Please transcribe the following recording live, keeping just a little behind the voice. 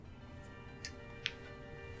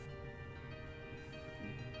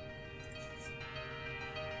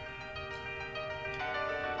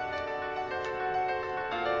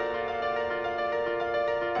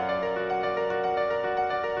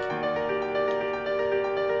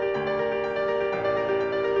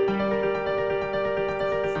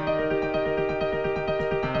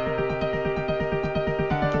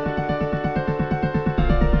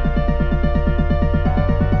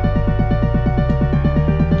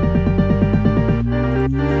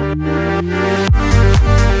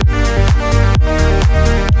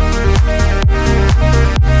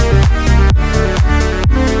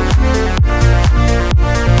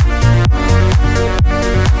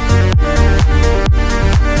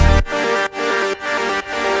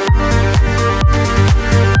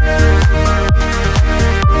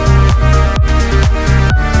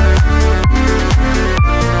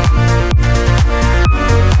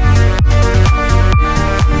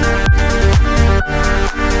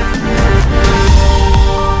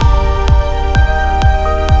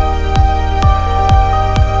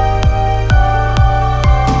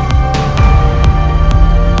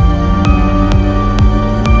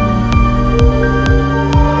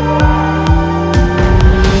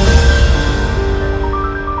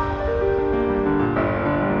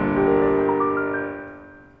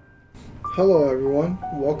Hello everyone,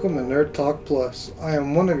 welcome to Nerd Talk Plus. I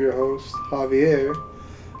am one of your hosts, Javier,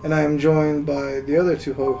 and I am joined by the other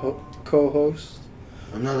two co-hosts.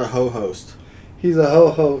 I'm not a ho-host. He's a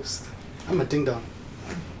ho-host. I'm a ding-dong.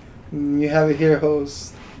 You have it here,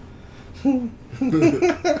 host. You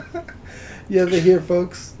have it here,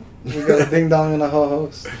 folks. We got a ding-dong and a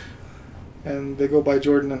ho-host. And they go by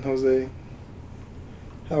Jordan and Jose.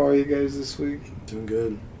 How are you guys this week? Doing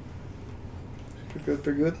good.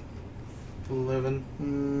 Pretty good? Living.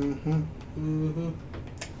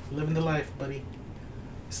 Living the life, buddy.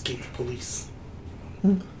 Escape the police.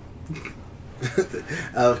 Out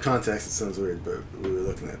of context, it sounds weird, but we were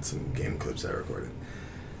looking at some game clips I recorded.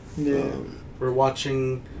 Yeah. We're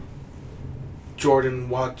watching Jordan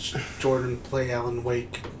play Alan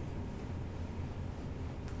Wake.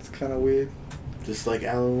 It's kind of weird. Just like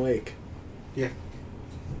Alan Wake. Yeah.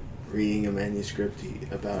 Reading a manuscript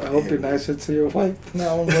about I hope him. you're nicer to your wife than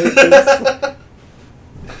Alan Wake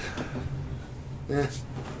is.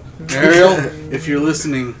 Ariel, if you're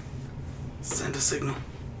listening, send a signal.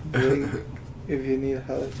 Blink if you need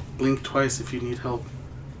help. Blink twice if you need help.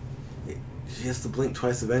 She has to blink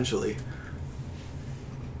twice eventually.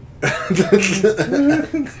 You're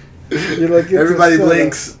like, it's Everybody a setup.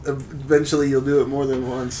 blinks. Eventually you'll do it more than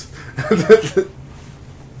once.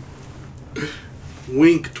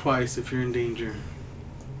 Wink twice if you're in danger.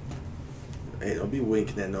 Hey, don't be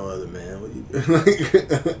winking at no other man. What you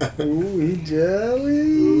Ooh, he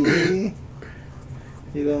jelly.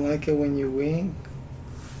 You don't like it when you wink?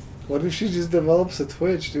 What if she just develops a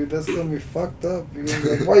twitch, dude? That's gonna be fucked up. You're gonna be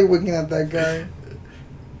like, why are you winking at that guy?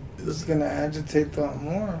 This is gonna agitate that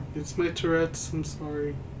more. It's my Tourette's, I'm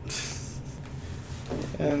sorry.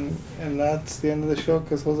 And that's the end of the show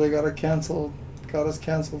because Jose got us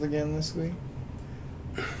canceled again this week.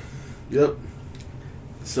 Yep.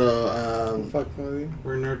 So, I'm fucking with you.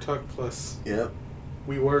 We're Nerd Talk Plus. Yep.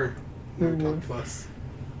 We were Nerd We were. Talk Plus.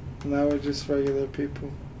 Now we're just regular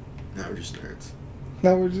people. Now we're just nerds.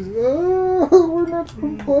 Now we're just, we're not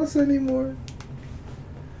from Plus anymore.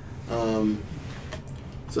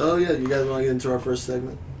 So yeah, you guys want to get into our first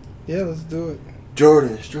segment? Yeah, let's do it.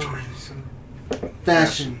 Jordan's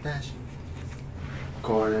Fashion.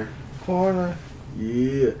 Corner.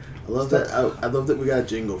 Yeah. I love that. I love that we got a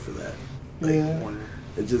jingle for that. Like, Yeah. Warner.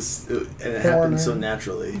 It happened so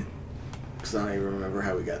naturally. Because I don't even remember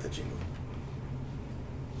how we got the jingle.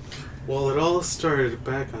 Well, it all started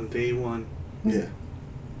back on day one. Yeah.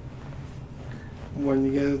 When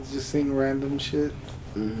you guys just sing random shit.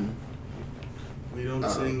 Mm-hmm. We don't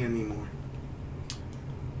sing anymore.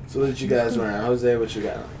 So what did you guys wear? Jose, what you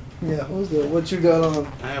got on? Yeah, Jose, what you got on?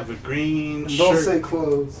 I have a green And shirt. don't say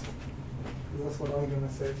clothes. That's what I'm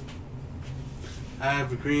gonna say. I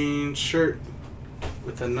have a green shirt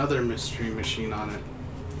with another mystery machine on it.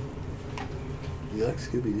 You like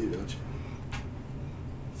Scooby-Doo, don't you?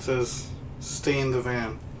 It says, stay in the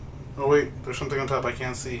van. Oh wait, there's something on top I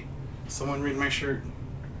can't see. Someone read my shirt.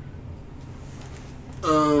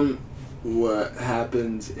 What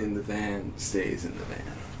happens in the van stays in the van.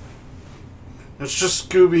 It's just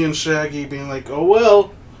Scooby and Shaggy being like, oh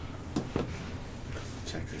well.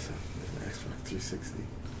 Check this out. There's an Xbox 360.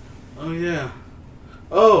 Oh yeah.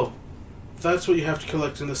 Oh, that's what you have to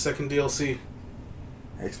collect in the second DLC.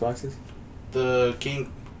 Xboxes? The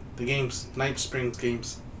games, Night Springs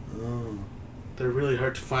games. Oh. They're really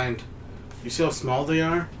hard to find. You see how small they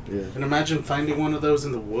are? Yeah. And imagine finding one of those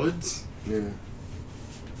in the woods. Yeah.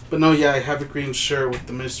 But no, yeah, I have a green shirt with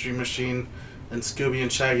the mystery machine and Scooby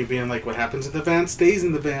and Shaggy being like, what happens in the van stays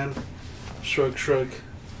in the van. Shrug, shrug.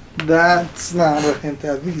 That's not a hint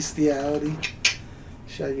at bestiality.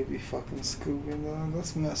 Shaggy be fucking Scooby, dog.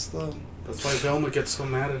 That's messed up. That's why Velma gets so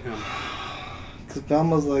mad at him. Because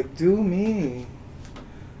Velma's like, do me.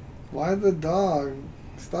 Why the dog?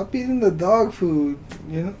 Stop eating the dog food.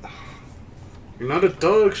 You know? You're not a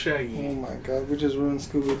dog, Oh Shaggy. my god, we just ruined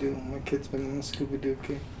Scooby-Doo. My kid's been in Scooby-Doo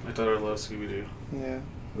kick. My daughter loves Scooby-Doo. Yeah,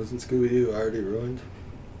 Wasn't Scooby-Doo already ruined?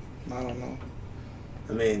 I don't know.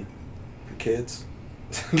 I mean, for kids.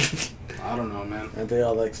 I don't know, man. Aren't they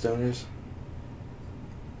all like stoners?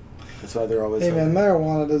 That's why they're always... Hey man,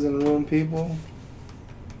 marijuana doesn't ruin people.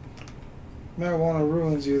 Marijuana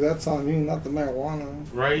ruins you. That's on you, not the marijuana.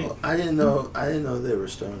 Right? Well, I didn't know they were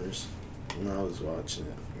stoners when I was watching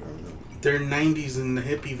it. They're 90s in the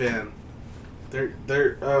hippie van. They're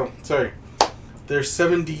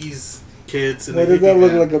 70s kids in Why the does that hippie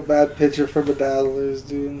look van. like a bad picture for Bedazzlers,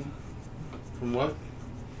 dude? From what?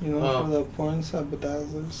 You know, Oh. for the porn site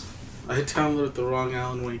Bedazzlers. I downloaded the wrong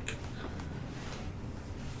Alan Wake.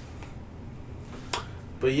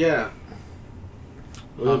 But yeah.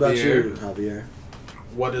 What about Javier. you, Javier?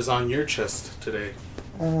 what is on your chest today?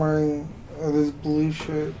 I'm wearing this blue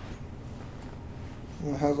shirt.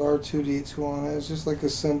 It has R2D2 on it. It's just like a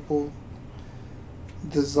simple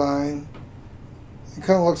design. It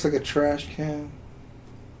kind of looks like a trash can.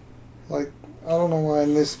 Like, I don't know why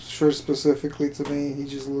in this shirt specifically to me, he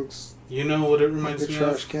just looks You know what it reminds like a me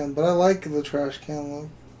trash of? can. But I like the trash can look.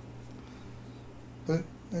 But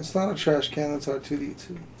it's not a trash can, it's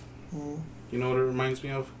R2D2. You know what it reminds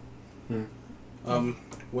me of? Hmm.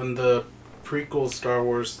 When the prequel Star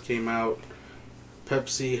Wars came out,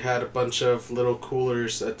 Pepsi had a bunch of little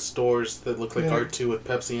coolers at stores that looked like R2 with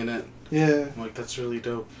Pepsi in it. Yeah. I'm like, that's really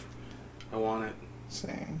dope. I want it.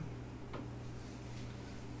 Same.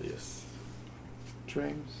 Yes.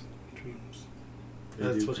 Dreams. Dreams.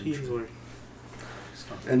 That's what he's wearing.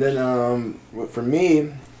 And then for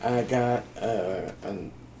me, I got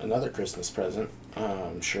another Christmas present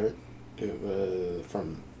shirt. It was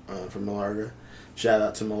from Malarga. Shout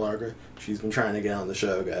out to Malarga. She's been trying to get on the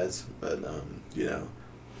show, guys, but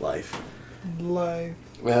life.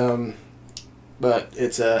 But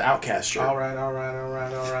it's a Outcast shirt. All right.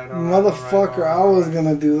 Motherfucker, I was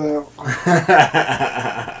gonna do that.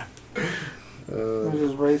 I'm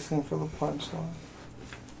just racing for the punchline.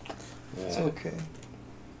 Yeah. It's okay.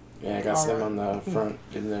 Yeah, I got them on the front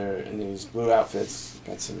in these blue outfits.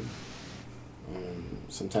 Got some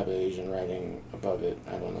type of Asian writing above it.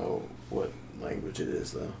 I don't know what language it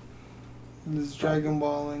is though. This Dragon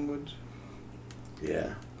Ball language.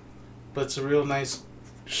 Yeah. But it's a real nice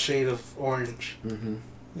shade of orange. Mm-hmm.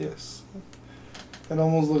 Yes. It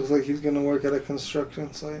almost looks like he's gonna work at a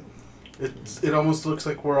construction site. It almost looks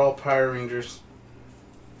like we're all Power Rangers.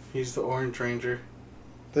 He's the Orange Ranger.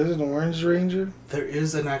 There's an Orange Ranger? There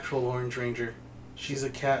is an actual Orange Ranger. She's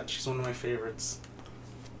a cat. She's one of my favorites.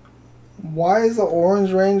 Why is the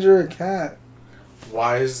Orange Ranger a cat?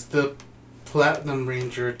 Why is the Platinum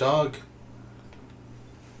Ranger a dog?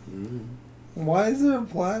 Mm. Why is there a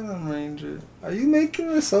Platinum Ranger? Are you making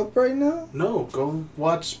this up right now? No, go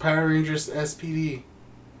watch Power Rangers SPD.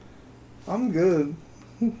 I'm good.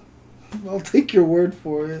 I'll take your word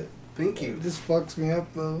for it. Thank you. It just fucks me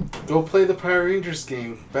up though. Go play the Power Rangers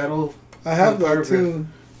game. Battle. I have that too.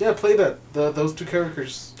 Yeah, play that. Those two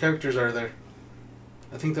characters are there.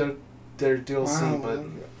 I think they're DLC, Wow. but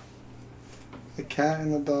The cat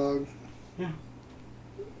and the dog. yeah.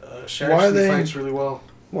 She actually fights really well.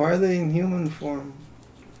 Why are they in human form?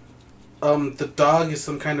 The dog is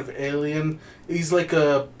some kind of alien. He's like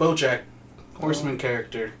a BoJack Horseman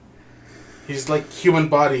character. He's like human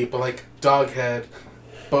body, but like dog head.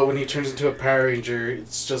 But when he turns into a Power Ranger,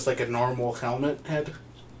 it's just like a normal helmet head.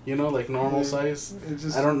 You know, like normal size.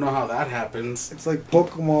 I don't know how that happens. It's like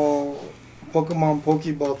Pokemon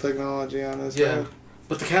Pokeball technology on his head.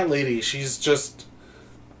 But the cat lady, she's just,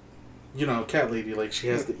 cat lady. Like she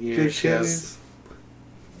has the ears, she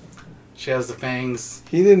has the fangs.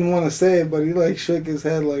 He didn't want to say it, but he like shook his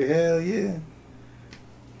head like hell yeah.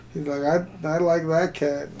 He's like I like that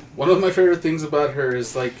cat. One of my favorite things about her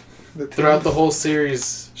is like throughout the whole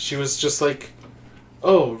series, she was just like,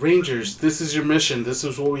 "Oh, Rangers, this is your mission. This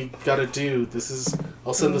is what we gotta do.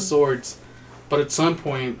 I'll send the swords." But at some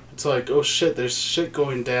point, it's like, "Oh shit, there's shit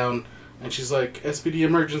going down," and she's like, "SPD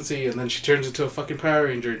emergency," and then she turns into a fucking Power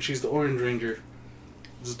Ranger, and she's the Orange Ranger.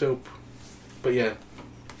 It's dope. But yeah,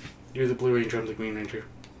 you're the Blue Ranger. I'm the Green Ranger.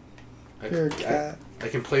 You're a cat. I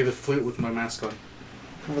can play the flute with my mask on.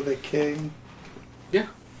 With a king. Yeah.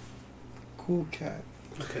 Cool cat.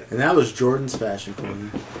 Okay. And that was Jordan's fashion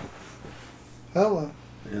corner. Hella.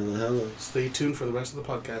 Hello. Stay tuned for the rest of the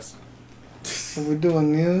podcast. Are we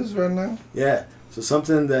doing news right now? Yeah. So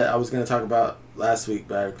something that I was going to talk about last week,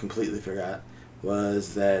 but I completely forgot,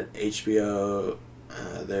 was that HBO,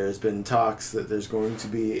 there's been talks that there's going to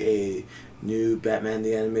be a new Batman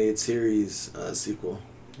the Animated Series sequel.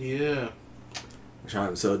 Yeah. Which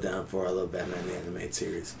I'm so down for. I love Batman the Animated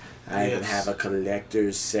Series. I even have a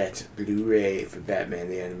collector's set Blu-ray for Batman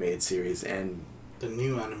the Animated Series and the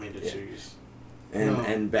new animated series.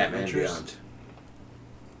 And Batman Adventures? Beyond.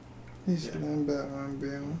 He's in Batman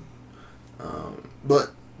Beyond.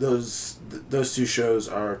 But those two shows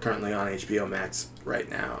are currently on HBO Max right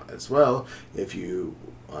now as well. If you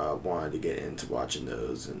wanted to get into watching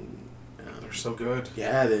those, and they're so good.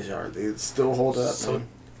 Yeah, they are. They still hold up.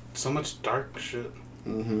 So much dark shit.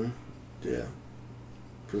 Mm-hmm. Yeah,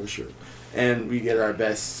 for sure. And we get our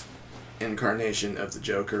best incarnation of the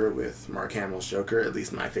Joker with Mark Hamill's Joker. At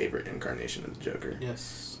least my favorite incarnation of the Joker.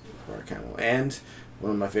 Yes. Mark Hamill. And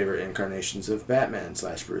one of my favorite incarnations of Batman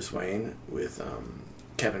 / Bruce Wayne with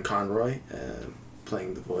Kevin Conroy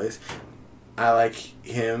playing the voice. I like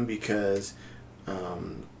him because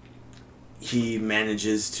he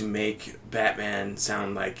manages to make Batman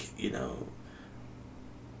sound like, you know,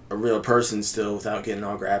 a real person still without getting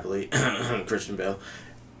all gravelly, Christian Bale,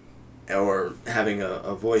 or having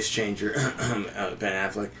a voice changer, Ben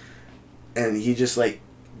Affleck, and he just like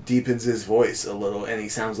deepens his voice a little, and he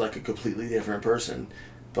sounds like a completely different person,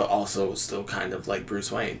 but also still kind of like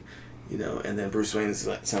Bruce Wayne, you know. And then Bruce Wayne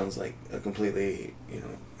sounds like a completely,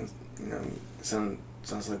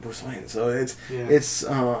 sounds like Bruce Wayne. So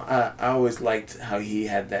I always liked how he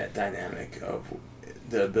had that dynamic of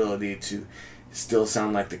the ability to still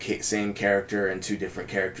sound like the same character and two different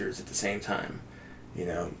characters at the same time, you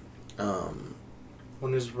know.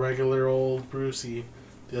 One is regular old Brucey,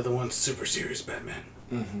 the other one's super serious Batman.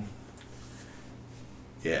 Mm-hmm.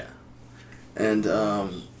 Yeah. And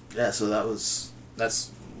so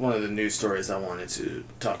that's one of the news stories I wanted to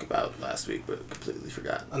talk about last week, but completely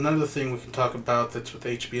forgot. Another thing we can talk about that's with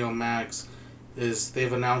HBO Max is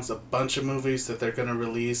they've announced a bunch of movies that they're going to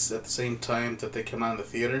release at the same time that they come out in the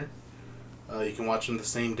theater. You can watch them the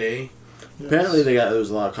same day. Yes. Apparently there was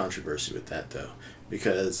a lot of controversy with that, though,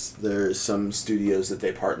 because there's some studios that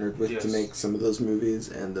they partnered with to make some of those movies,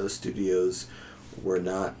 and those studios were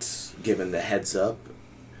not given the heads up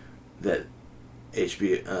that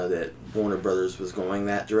that Warner Brothers was going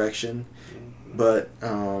that direction. Mm-hmm. But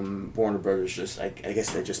Warner Brothers I guess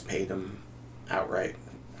they just paid them outright.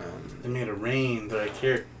 They made it rain. They're like,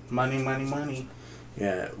 here, money, money, money.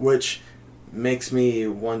 Yeah, which makes me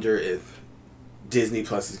wonder if Disney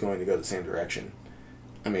Plus is going to go the same direction.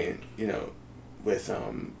 I mean, you know, with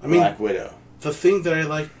Black Widow. The thing that I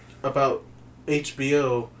like about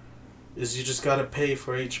HBO is you just gotta pay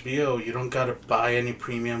for HBO. You don't gotta buy any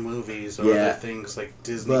premium movies or other things like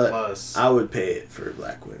Disney Plus. I would pay it for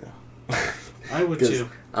Black Widow. I would too.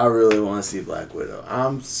 I really want to see Black Widow.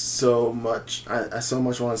 I so much want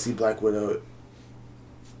to see Black Widow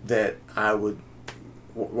that I would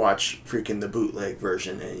watch freaking the bootleg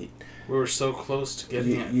version. And we were so close to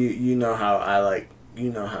getting it. You know how I like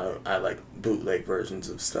bootleg versions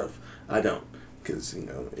of stuff. I don't, because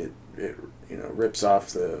it rips off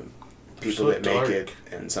the people that make it,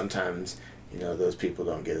 and sometimes those people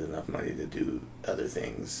don't get enough money to do other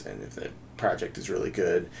things, and if the project is really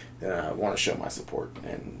good, then I want to show my support.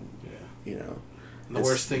 And the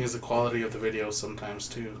worst thing is the quality of the video sometimes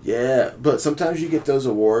too. Yeah, but sometimes you get those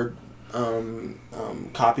award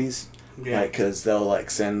copies, because they'll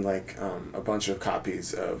send a bunch of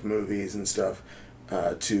copies of movies and stuff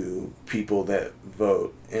to people that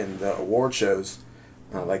vote in the award shows,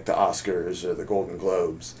 like the Oscars or the Golden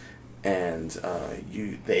Globes, and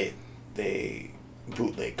they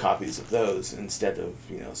bootleg copies of those instead of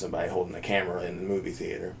somebody holding a camera in the movie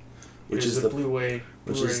theater, which is the Blu-ray.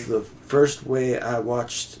 Which is the first way I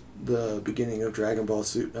watched the beginning of Dragon Ball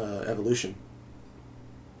Evolution.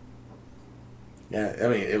 Yeah, I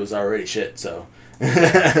mean it was already shit. So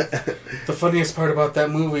the funniest part about that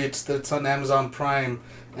movie, it's that it's on Amazon Prime,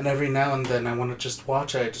 and every now and then I want to just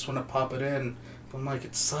watch it. I just want to pop it in. But I'm like,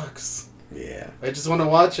 it sucks. Yeah. I just want to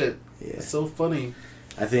watch it. Yeah. It's so funny.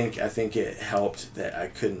 I think it helped that I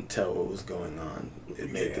couldn't tell what was going on.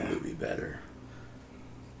 It made the movie better.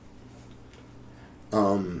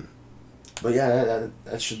 But yeah,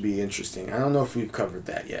 that should be interesting. I don't know if we've covered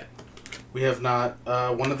that yet. We have not.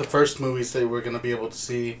 One of the first movies that we're going to be able to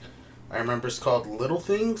see, I remember, it's called Little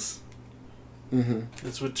Things. Mm-hmm.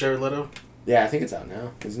 It's with Jared Leto. Yeah, I think it's out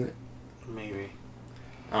now, isn't it? Maybe.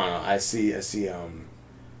 I don't know. I see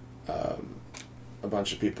a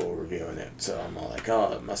bunch of people reviewing it, so I'm all like,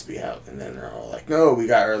 oh, it must be out. And then they're all like, no, we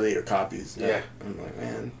got earlier copies. Yeah. I'm like,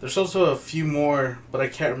 man. There's also a few more, but I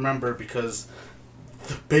can't remember because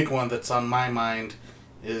the big one that's on my mind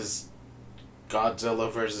is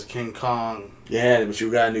Godzilla vs. King Kong. Yeah, which we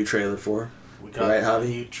got a new trailer for. We got a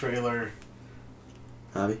new trailer.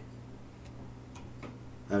 Javier?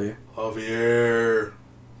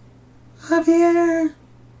 Javier.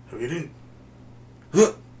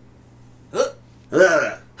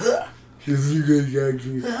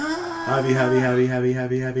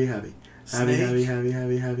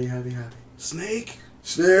 Snake.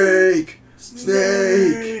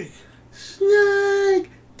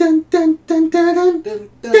 Dun dun dun dun dun dun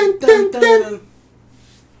dun dun dun.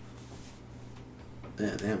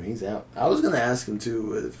 Yeah, damn, he's out. I was gonna ask him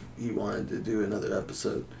too if he wanted to do another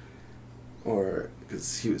episode, or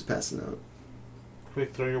because he was passing out.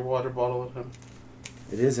 Quick, throw your water bottle at him.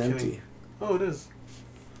 It is empty. Oh, it is.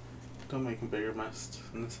 Don't make a bigger mess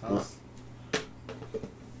in this house.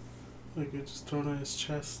 Like it just thrown on his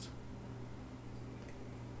chest.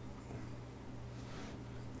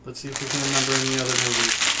 Let's see if we can remember any other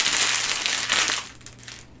movies.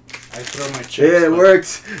 I throw my chips. Yeah, it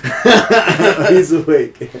worked. He's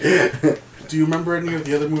awake. Do you remember any of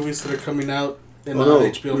the other movies that are coming out in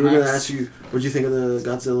HBO we were going to Max? ask you, what'd you think of the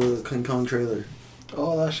Godzilla King Kong trailer?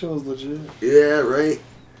 Oh, that shit was legit. Yeah, right?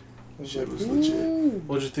 It Shit was legit.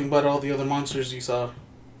 What'd you think about all the other monsters you saw?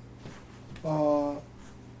 What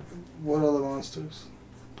other monsters?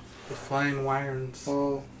 The flying Wyrms.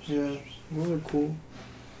 Oh, yeah. Those are cool.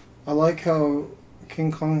 I like how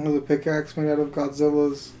King Kong has a pickaxe made out of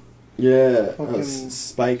Godzilla's Yeah, fucking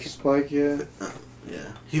Spike. spike, yeah.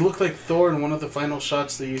 Yeah. He looked like Thor in one of the final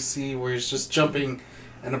shots that you see where he's just jumping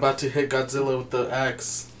and about to hit Godzilla with the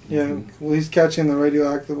axe. Yeah, well, he's catching the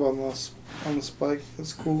radioactive on the spike.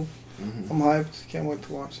 That's cool. Mm-hmm. I'm hyped. Can't wait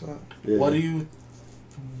to watch that. Yeah.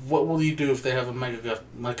 What will you do if they have a Mecha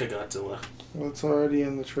Godzilla? Well, it's already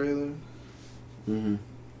in the trailer. Mm-hmm.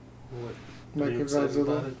 What? Are you excited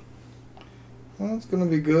about Mechagodzilla. it? Well, it's gonna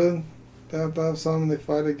be good. They have to have someone they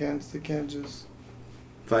fight against. They can't just.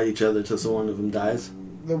 Fight each other till someone of them dies?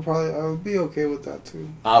 They'll probably. I would be okay with that too.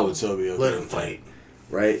 I would so be okay. Let him fight.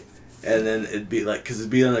 Right? And then it'd be like, because it'd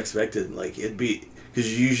be unexpected. Like, it'd be,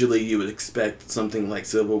 because usually you would expect something like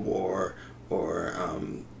Civil War or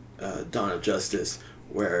Dawn of Justice,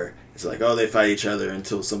 where it's like, oh, they fight each other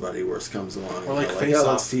until somebody worse comes along. Or like and Face oh, Off.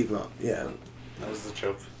 let's team up. Yeah. That was the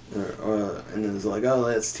joke. And then it's like, oh,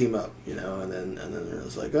 let's team up, you know, and then it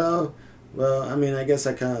was like, oh, well, I mean, I guess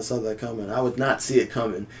I kind of saw that coming. I would not see it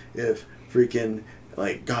coming if freaking,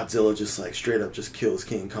 like, Godzilla just, like, straight up just kills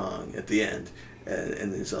King Kong at the end.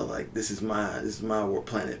 And it's all like, this is my world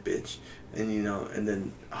planet, bitch. And, you know, and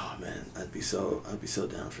then, oh, man, I'd be so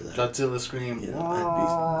down for that. Godzilla scream. You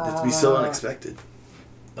know, it'd be so unexpected.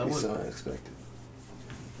 That It'd be would. so unexpected.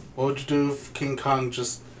 What would you do if King Kong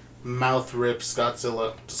just mouth rips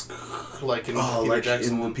Godzilla, just like in the Peter like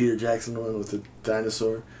Jackson in one? the Peter Jackson one with the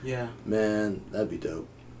dinosaur? Yeah. Man, that'd be dope.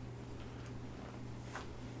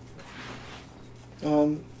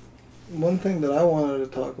 One thing that I wanted to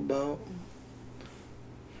talk about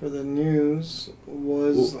for the news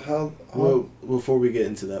was Well, before we get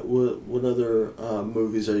into that, what other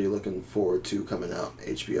movies are you looking forward to coming out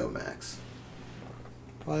HBO Max?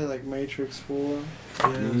 probably like Matrix 4.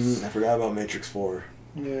 Yes. I forgot about Matrix 4.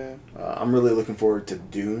 Yeah. I'm really looking forward to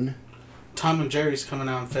Dune. Tom and Jerry's coming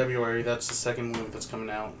out in February. That's the second movie that's coming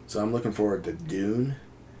out. So I'm looking forward to Dune.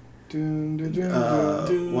 Dun, dun, dun,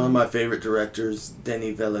 Dune. One of my favorite directors,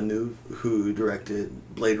 Denis Villeneuve, who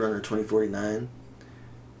directed Blade Runner 2049.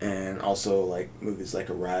 And also like movies like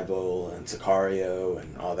Arrival and Sicario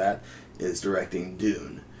and all that, is directing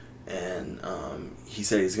Dune. And he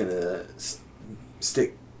said he's going to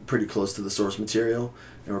stick pretty close to the source material,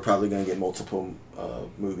 and we're probably going to get multiple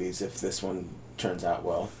movies if this one turns out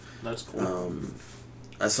well. That's cool.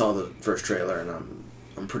 I saw the first trailer, and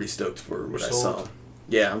I'm pretty stoked for what I sold? saw.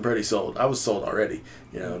 Yeah, I'm pretty sold. I was sold already.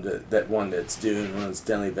 You know, that one that's Dune, one that's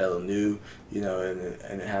Denis Villeneuve, you know, and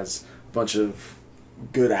it has a bunch of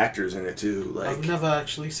good actors in it too. Like, I've never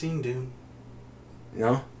actually seen Dune you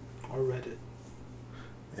know, or read it.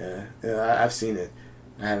 yeah, I've seen it.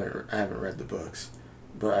 I haven't read the books,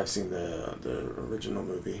 but I've seen the original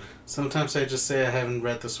movie. Sometimes I just say I haven't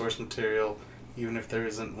read the source material, even if there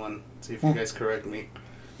isn't one. See if you guys correct me.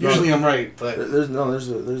 Usually I'm right, but There's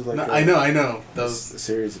like no, I know. That was a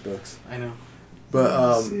series of books. I know. But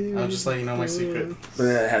I'll just let you know my secret. But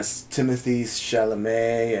then it has Timothy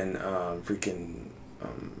Chalamet and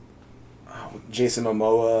Jason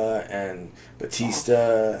Momoa and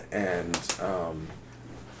Batista and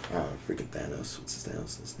freaking Thanos. What's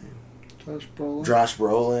Thanos' name? Josh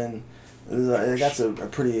Brolin. It got a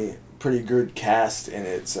pretty good cast in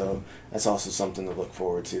it, so that's also something to look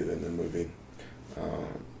forward to in the movie.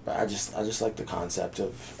 But I just like the concept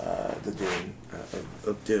of the Dune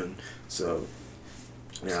of Dune. So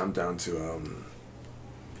yeah, I'm down to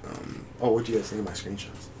what do you guys think of my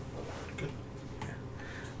screenshots? Good.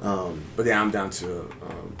 Yeah. But yeah, I'm down to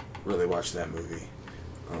really watch that movie.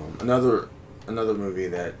 Another movie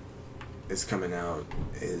that is coming out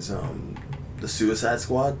is the Suicide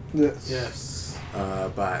Squad. Yes.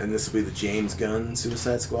 And this will be the James Gunn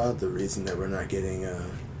Suicide Squad. The reason that we're not getting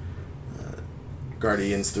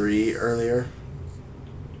Guardians 3 earlier.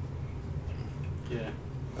 Yeah.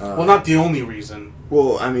 Well, not the only reason.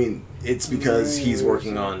 Well, I mean, it's because he's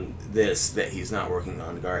working on this that he's not working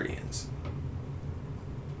on Guardians.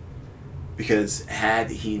 Because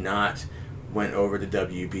had he not went over to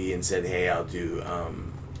WB and said, "Hey, I'll do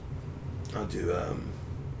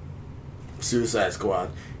Suicide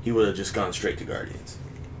Squad," he would have just gone straight to Guardians.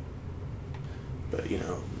 But you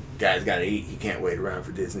know, guy's got to eat. He can't wait around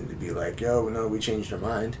for Disney to be like, "Yo, no, we changed our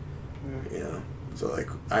mind." You know, So, like,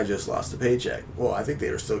 I just lost a paycheck. Well, I think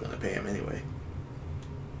they were still going to pay him anyway.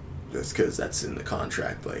 Just because that's in the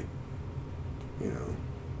contract, like, you know,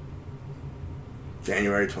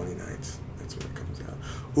 January 29th. That's when it comes out.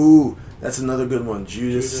 Ooh, that's another good one.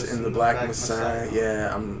 Judas and the Black Messiah.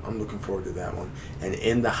 Yeah, I'm looking forward to that one. And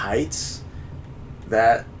In the Heights,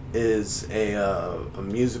 that is a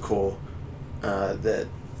musical that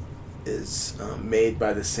is made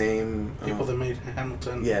by the same people that made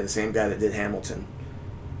Hamilton. Yeah, the same guy that did Hamilton.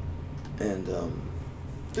 And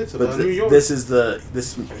it's about New York.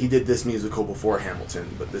 He did this musical before Hamilton,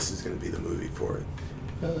 but this is going to be the movie for it.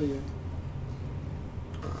 Hell yeah.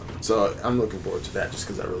 So I'm looking forward to that just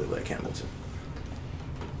because I really like Hamilton.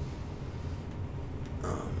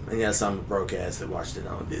 And yes, I'm a broke ass that watched it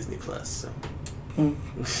on Disney Plus. So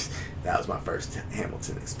that was my first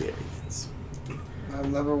Hamilton experience.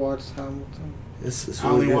 I've never watched Hamilton. It's really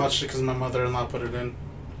I only good. watched it because my mother-in-law put it in.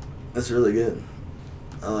 It's really good.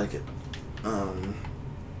 I like it.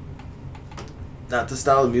 Not the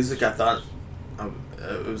style of music I thought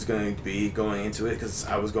it was going to be going into it, because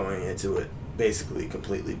I was going into it basically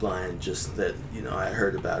completely blind. Just that, you know, I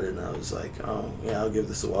heard about it and I was like, oh yeah, I'll give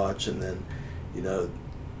this a watch. And then, you know,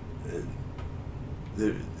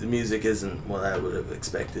 the music isn't what I would have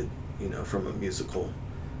expected, you know, from a musical.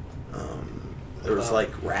 There was like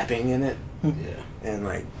rapping in it, Yeah, and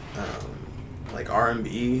like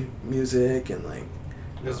R&B music, and like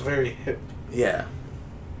it was very hip. yeah.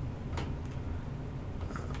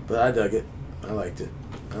 But I dug it. I liked it.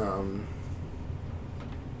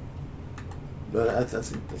 But I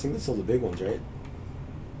think that's all the big ones, right?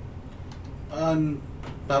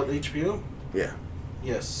 About HBO? Yeah.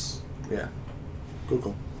 Yes. Yeah. Cool.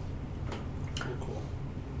 Cool.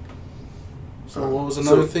 So what was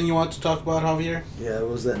another thing you wanted to talk about, Javier? Yeah,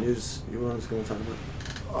 what was that news you wanted to talk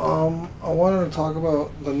about? I wanted to talk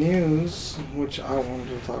about the news, which I wanted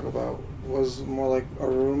to talk about was more like a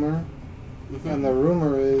rumor. Mm-hmm. And the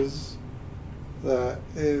rumor is that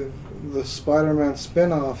if the Spider-Man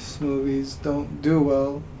spin-offs movies don't do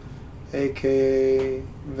well, aka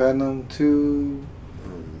Venom 2,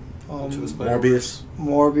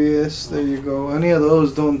 Morbius, there you go, any of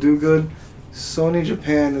those don't do good, Sony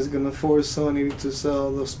Japan is going to force Sony to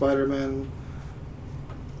sell the Spider-Man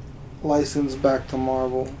license back to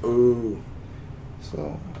Marvel. Ooh.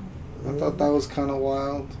 So, I thought that was kind of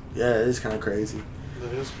wild. Yeah, it is kind of crazy.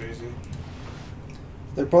 That is crazy.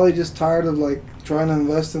 They're probably just tired of, like, trying to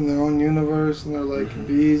invest in their own universe, and they're like,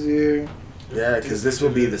 be easier. Yeah, because this will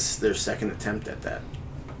be their second attempt at that.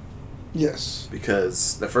 Yes.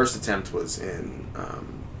 Because the first attempt was in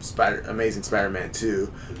Amazing Spider-Man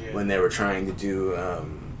 2, when they were trying to do a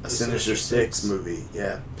Sinister Six movie.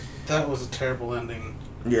 Yeah. That was a terrible ending.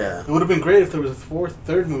 Yeah. It would have been great if there was a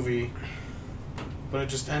third movie, but it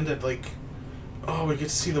just ended like, oh, we get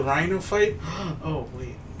to see the Rhino fight? Oh,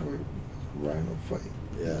 wait. Rhino fight.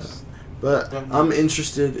 Yeah. But I'm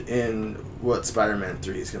interested in what Spider-Man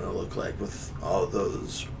 3 is going to look like with all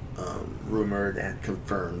those rumored and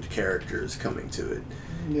confirmed characters coming to it.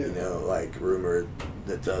 Yeah. You know, like rumored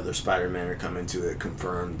that the other Spider-Man are coming to it,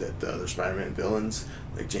 confirmed that the other Spider-Man villains,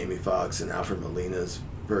 like Jamie Foxx and Alfred Molina's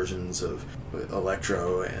versions of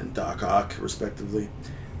Electro and Doc Ock, respectively.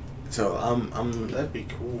 So that'd be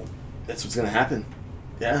cool. That's what's going to happen.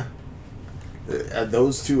 Yeah.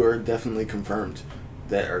 Those two are definitely confirmed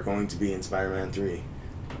that are going to be in Spider-Man 3.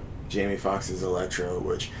 Jamie Foxx's Electro,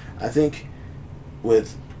 which I think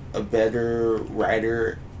with a better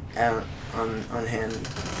writer on hand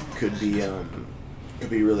could be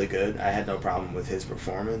really good. I had no problem with his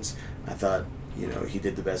performance. I thought, you know, he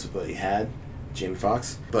did the best with what he had, Jamie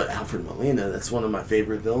Foxx. But Alfred Molina, that's one of my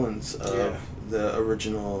favorite villains of the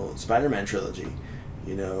original Spider-Man trilogy.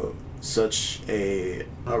 You know, such a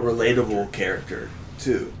relatable character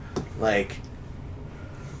too. Like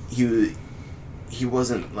he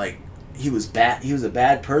wasn't like he was bad. He was a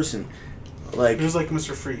bad person. Like he was like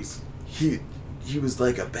Mr. Freeze. He was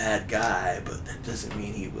like a bad guy, but that doesn't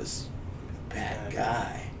mean he was a bad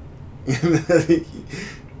guy.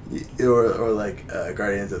 or like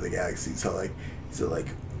Guardians of the Galaxy. So like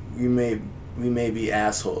we may be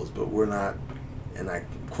assholes, but we're not. And I'm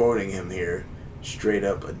quoting him here. Straight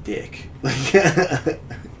up a dick, like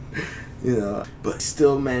you know, but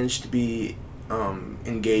still managed to be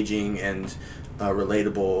engaging and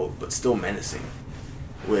relatable, but still menacing,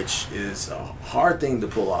 which is a hard thing to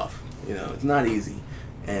pull off. You know, it's not easy,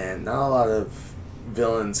 and not a lot of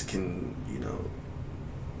villains can, you know,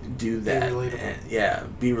 do that.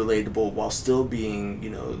 Be relatable while still being, you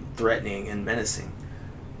know, threatening and menacing.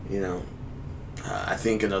 You know, I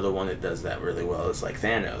think another one that does that really well is like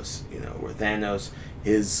Thanos. You know, where Thanos,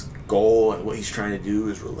 his goal and what he's trying to do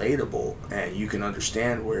is relatable, and you can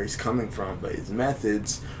understand where he's coming from, but his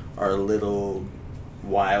methods are a little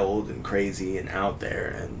wild and crazy and out there,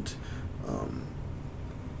 and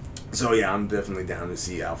so yeah, I'm definitely down to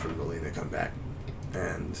see Alfred Molina come back,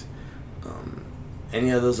 and any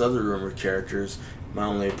of those other rumored characters. My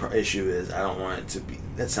only issue is I don't want it to be.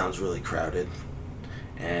 That sounds really crowded,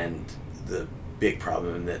 and the big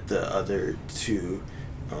problem that the other two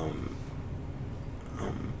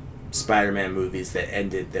Spider-Man movies that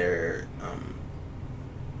ended their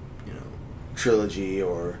trilogy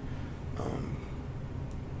or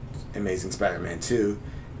Amazing Spider-Man 2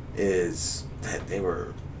 is that they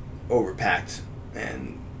were overpacked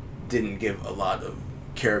and didn't give a lot of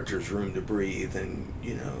characters room to breathe and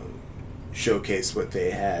showcase what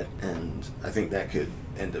they had, and I think that could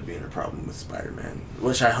end up being a problem with Spider-Man,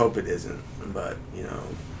 which I hope it isn't, but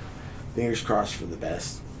fingers crossed for the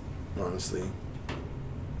best, honestly.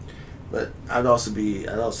 But I'd also be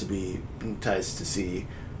enticed to see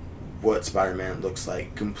what Spider-Man looks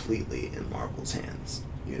like completely in Marvel's hands.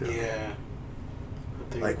 Yeah.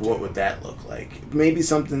 Like, what would that look like? Maybe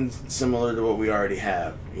something similar to what we already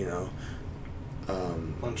have.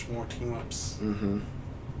 Bunch more team ups. Mm-hmm.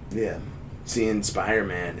 Yeah. Seeing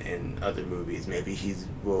Spider-Man in other movies, maybe he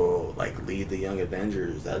will lead the Young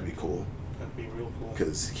Avengers. That'd be cool. That'd be real cool.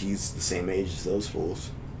 Because he's the same age as those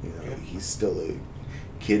fools. Yeah. He's still a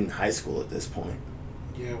kid in high school at this point.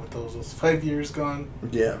 Yeah, with those 5 years gone.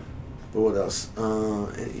 Yeah. But what else?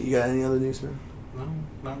 You got any other news, man? No,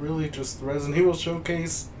 not really. Just the Resident Evil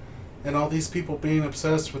showcase and all these people being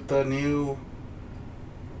obsessed with the new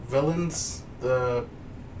villains.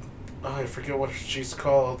 I forget what she's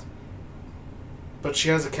called. But she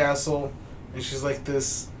has a castle, and she's like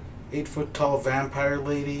this 8-foot tall vampire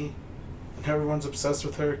lady, and everyone's obsessed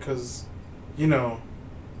with her because,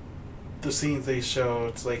 the scenes they show,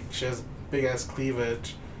 it's like she has big ass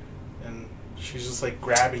cleavage, and she's just like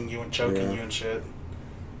grabbing you and choking you and shit.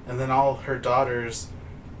 And then all her daughters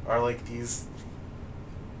are like these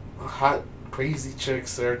hot, crazy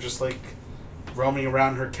chicks that are just like roaming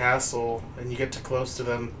around her castle, and you get too close to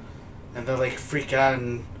them, and they like freak out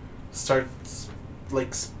and start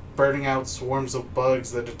like spurting out swarms of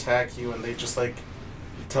bugs that attack you, and they just like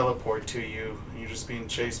teleport to you, and you're just being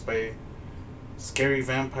chased by scary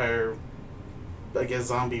vampire, I guess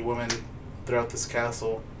zombie women throughout this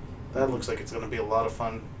castle. That looks like it's going to be a lot of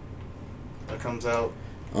fun. That comes out.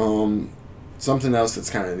 Something else that's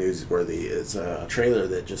kind of newsworthy is a trailer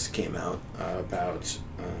that just came out about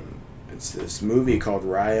it's this movie called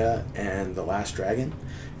Raya and the Last Dragon.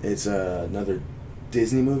 It's another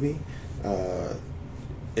Disney movie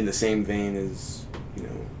in the same vein as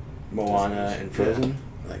Moana and Frozen.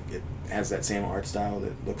 Yeah. Like, it has that same art style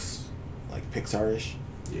that looks like Pixar-ish.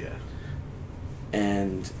 Yeah.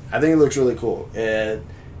 And I think it looks really cool. It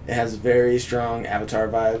has very strong Avatar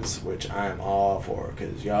vibes, which I'm all for,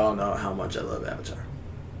 because y'all know how much I love Avatar.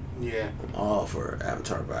 Yeah. I'm all for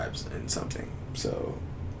Avatar vibes and something. So,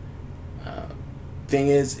 thing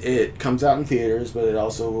is, it comes out in theaters, but it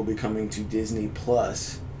also will be coming to Disney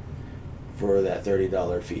Plus for that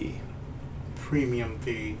 $30 fee. Premium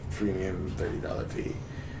fee. Premium $30 fee.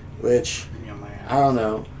 Which, Premium, I don't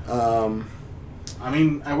know. I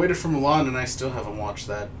mean, I waited for Mulan and I still haven't watched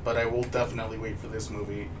that, but I will definitely wait for this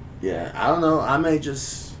movie. Yeah, I don't know. I may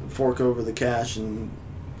just fork over the cash and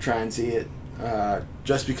try and see it,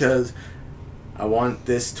 just because I want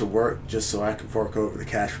this to work, just so I can fork over the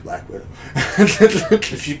cash for Black Widow.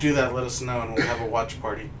 If you do that, let us know and we'll have a watch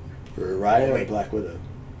party. For Raya or Black Widow?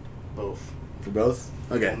 Both. For both?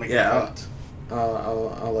 Okay, we'll yeah.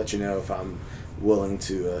 I'll let you know if I'm willing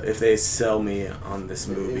to, if they sell me on this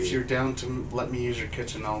movie. If you're down to let me use your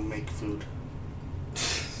kitchen, I'll make food.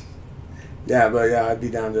 Yeah, but yeah, I'd be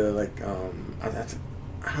down to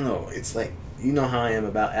I don't know. It's like, you know how I am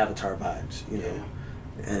about Avatar vibes, Yeah.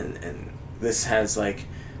 And this has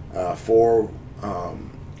 4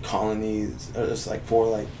 colonies, it's like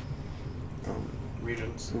 4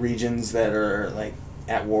 regions that are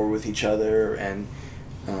at war with each other, and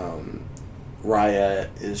Raya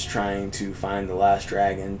is trying to find the last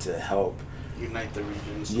dragon to help unite the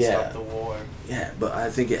regions to stop the war. Yeah, but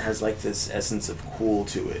I think it has this essence of cool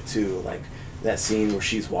to it too, that scene where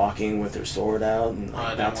she's walking with her sword out and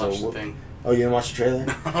I didn't watch the thing. Oh, you didn't watch the trailer?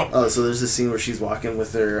 No. Oh, so there's this scene where she's walking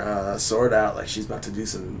with her sword out, like she's about to do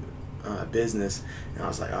some business, and I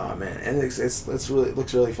was like, oh man, and it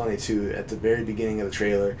looks really funny too. At the very beginning of the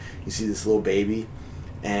trailer, you see this little baby,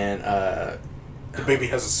 and the baby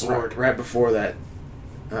has a sword. Right before that,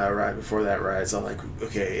 right before that ride, it's all like,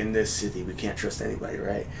 okay, in this city we can't trust anybody,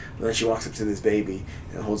 right? And then she walks up to this baby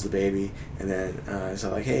and holds the baby, and then it's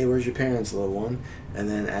all like, hey, where's your parents, little one? And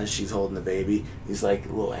then as she's holding the baby, these like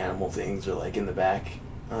little animal things are like in the back,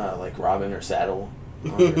 like robbing her saddle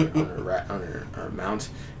on her mount.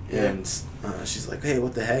 Yeah. And she's like, hey,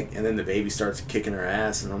 what the heck? And then the baby starts kicking her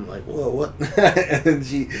ass, and I'm like, whoa, what? And then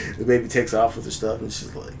the baby takes off with her stuff, and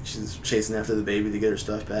she's chasing after the baby to get her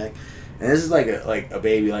stuff back. And this is like a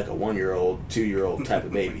baby, like a 1-year-old, 2-year-old type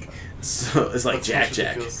of baby. So it's like Jack,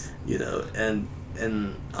 you know. And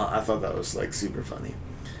I thought that was like super funny.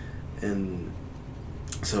 And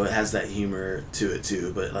so it has that humor to it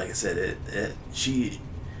too. But like I said,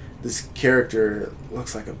 this character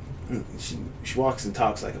looks like she walks and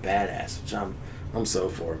talks like a badass, which I'm so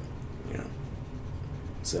for, you know.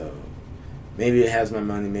 So maybe it has my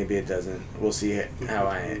money, maybe it doesn't. We'll see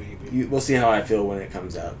we'll see how I feel when it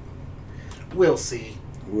comes out. We'll see.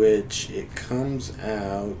 Which it comes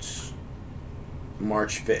out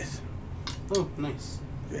March 5th. Oh, nice.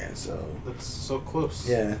 Yeah, so that's so close.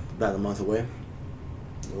 Yeah, about a month away.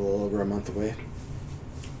 A little over a month away.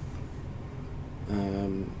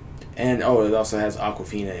 And it also has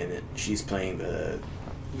Awkwafina in it. She's playing the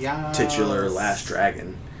titular Last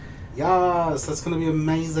Dragon. Yes, that's gonna be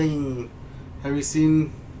amazing. Have you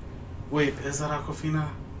seen? Wait, is that Awkwafina?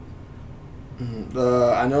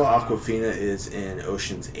 I know Awkwafina is in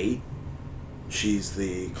Ocean's 8. She's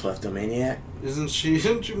the kleptomaniac. Isn't she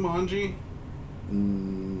in Jumanji? I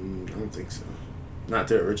don't think so. Not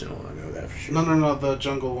the original one, I know that for sure. No, the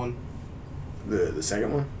jungle one. The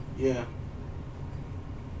second one? Yeah.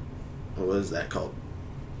 What is that called?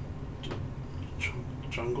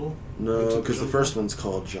 Jungle? No, because the first one's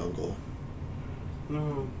called Jungle.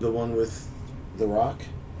 No. The one with The Rock?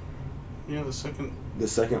 Yeah, the second. The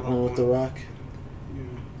second one with The Rock? Yeah.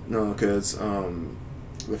 No, because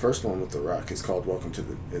the first one with The Rock is called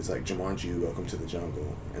it's like Jumanji, Welcome to the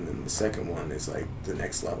Jungle. And then the second one is like The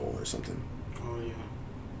Next Level or something. Oh, yeah.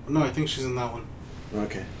 No, I think she's in that one.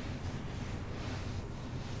 Okay.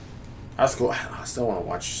 That's cool. I still want to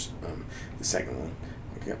watch the second one.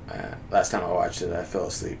 Last time I watched it, I fell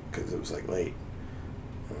asleep because it was like late.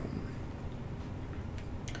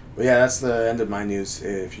 But yeah, that's the end of my news.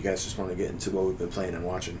 If you guys just want to get into what we've been playing and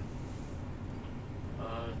watching.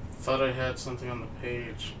 Thought I had something on the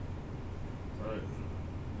page, but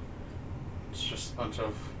it's just a bunch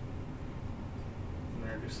of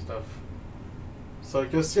nerdy stuff. So I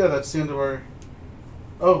guess that's the end of our.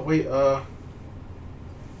 Oh wait,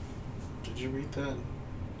 did you read that?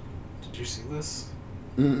 Did you see this?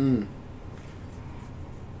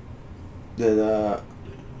 Is that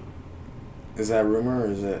a rumor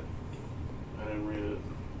or is it? I didn't read it.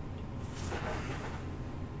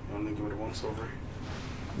 You want to give it a once over?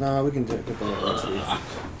 No, we can do it next week.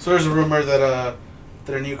 So there's a rumor that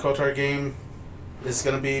their new KOTOR game is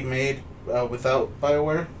going to be made without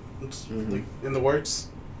BioWare. It's like in the works.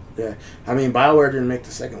 Yeah. I mean, BioWare didn't make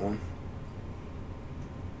the second one.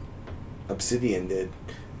 Obsidian did.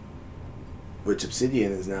 Which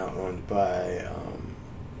Obsidian is now owned by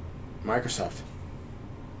Microsoft.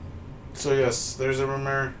 So yes, there's a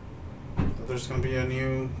rumor that there's going to be a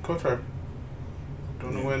new KOTOR.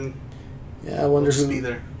 Don't know when. Yeah, I wonder be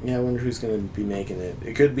there. Yeah, I wonder who's going to be making it.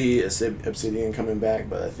 It could be Obsidian coming back,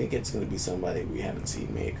 but I think it's going to be somebody we haven't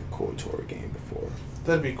seen make a KOTOR game before.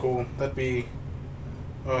 That'd be cool. Oh,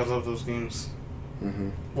 I love those games.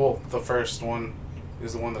 Well, the first one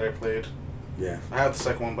is the one that I played. Yeah. I have the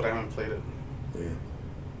second one, but I haven't played it. Yeah.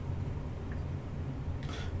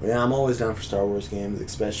 Well, yeah, I'm always down for Star Wars games,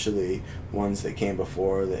 especially ones that came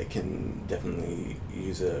before that can definitely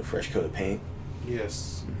use a fresh coat of paint.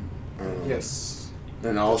 Yes. Yes.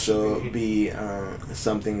 And also be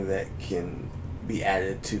something that can be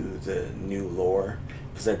added to the new lore,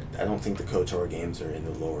 because I don't think the KOTOR games are in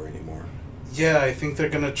the lore anymore. Yeah, I think they're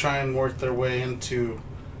going to try and work their way into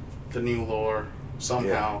the new lore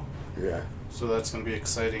somehow. Yeah. So that's going to be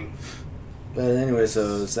exciting. But anyway,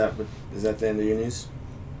 so is that the end of your news?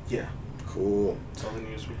 Yeah. Cool. That's all the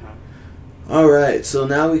news we have. Alright, so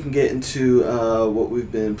now we can get into what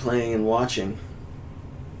we've been playing and watching.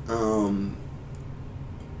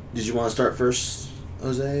 Did you want to start first,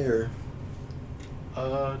 Jose, or?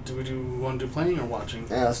 Do we want to do playing or watching?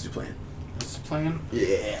 Yeah, let's do playing. Let's do playing?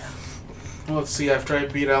 Yeah. Well, let's see. After I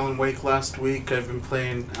beat Alan Wake last week, I've been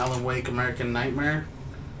playing Alan Wake American Nightmare.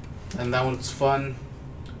 And that one's fun.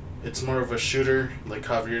 It's more of a shooter, like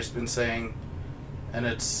Javier's been saying. And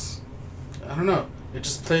it's... I don't know. It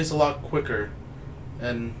just plays a lot quicker.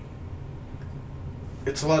 And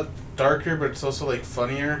it's a lot darker, but it's also, like,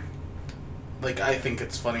 funnier. Like, I think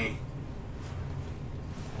it's funny.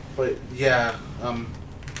 But yeah,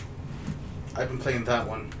 I've been playing that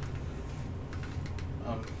one.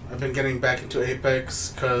 I've been getting back into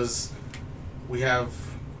Apex because we have,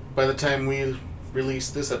 by the time we release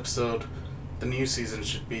this episode, the new season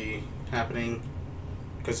should be happening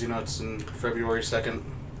because it's in February 2nd.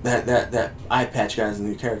 That eye patch guy is a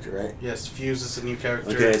new character, right? Yes, Fuse is a new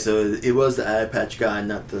character. Okay, so it was the eye patch guy,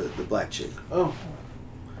 not the black chick. Oh.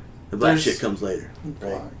 The black chick comes later,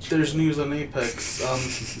 right? There's news on Apex.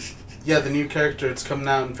 Yeah, the new character, it's coming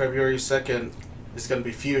out in February 2nd, is going to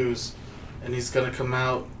be Fuse, and he's going to come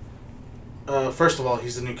out. First of all,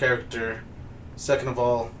 he's a new character. Second of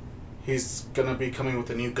all, he's going to be coming with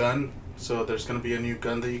a new gun, so there's going to be a new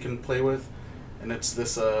gun that you can play with, and it's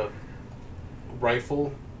this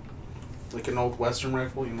rifle, like an old Western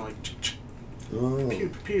rifle, like pew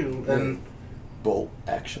pew, and bolt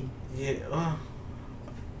action. Yeah,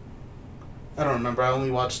 I don't remember. I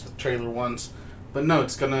only watched the trailer once, but no,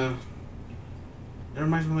 it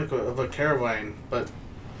reminds me of a Carabine, but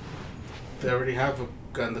they already have a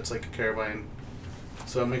gun that's like a Carabine,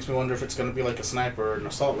 so it makes me wonder if it's gonna be like a sniper or an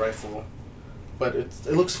assault rifle. But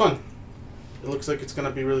it looks fun. It looks like it's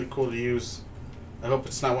gonna be really cool to use. I hope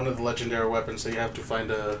it's not one of the legendary weapons that you have to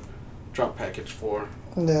find a drop package for.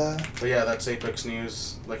 Yeah. But yeah, that's Apex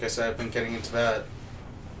news. Like I said, I've been getting into that.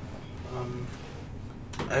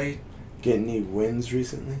 I get any wins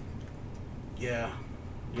recently? Yeah,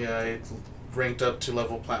 I ranked up to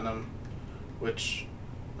level platinum, which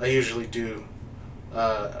I usually do.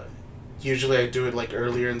 Usually I do it like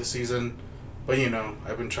earlier in the season, but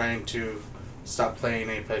I've been trying to stop playing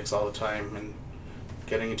Apex all the time and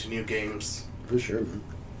getting into new games. For sure, man.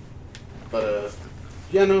 But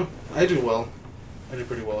yeah, no, I do well. I do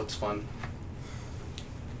pretty well. It's fun.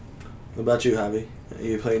 What about you, Javi? Are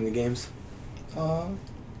you playing the games? No,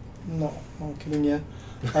 I'm kidding you.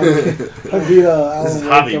 I beat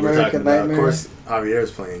Alan Wake American Nightmare. Of course,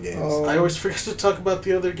 Javier's playing games. I always forget to talk about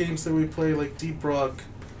the other games that we play, like Deep Rock.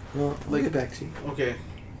 Well, I'll get back to you. Okay,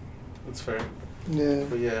 that's fair. Yeah.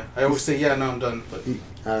 But yeah, I always say, yeah, no, I'm done. But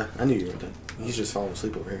I knew you were done. He's just falling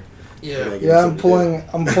asleep over here. Yeah. Yeah, I'm pulling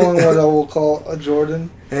what I will call a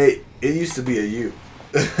Jordan. Hey, it used to be a you.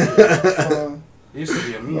 It used to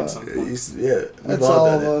be a me at some point. That's all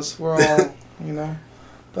of us. We're all,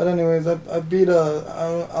 But anyways, I beat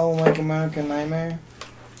Alan Wake American Nightmare.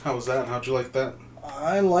 How was that? How'd you like that?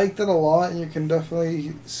 I liked it a lot. You can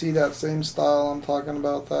definitely see that same style I'm talking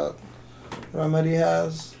about that Remedy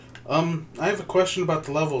has. I have a question about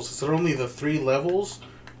the levels. Is there only the 3 levels,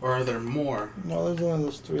 or are there more? No, there's only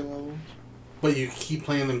those 3 levels. But you keep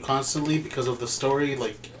playing them constantly because of the story?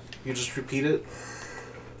 Like, you just repeat it?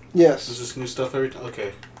 Yes. There's just new stuff every time?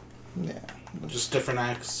 Okay. Yeah. Just different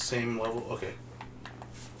acts, same level? Okay.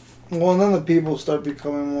 Well, and then the people start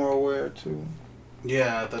becoming more aware, too.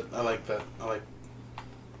 Yeah, I like that.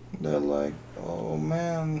 They're like, oh,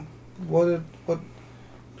 man, what the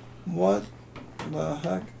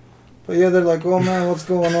heck? But yeah, they're like, oh, man, what's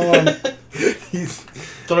going on?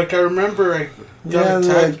 So, like, I remember I got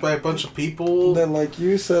attacked by a bunch of people. They're like,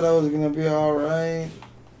 you said I was going to be alright.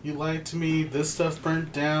 You lied to me. This stuff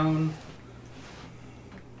burnt down.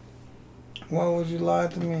 Why would you lie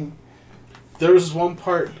to me? There was one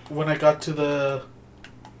part when I got to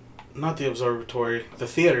not the observatory, the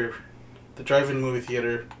theater, the drive-in movie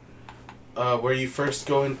theater, where you first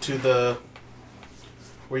go into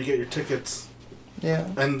where you get your tickets. Yeah.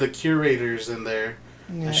 And the curator's in there.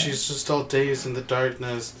 Yeah. And she's just all dazed in the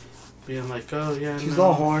darkness, being like, oh, yeah, she's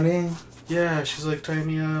all horny. Yeah, she's like, tie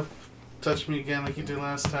me up, touch me again like you did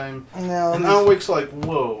last time. No, and Alan Wake's like,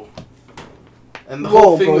 whoa. And the whoa,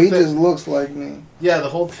 whole thing bro, he just looks like me. Yeah, the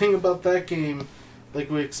whole thing about that game,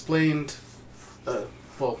 like we explained, the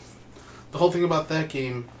whole thing about that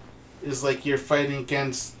game is like you're fighting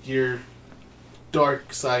against your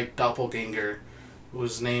dark side doppelganger,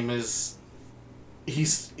 whose name is...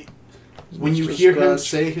 When you hear him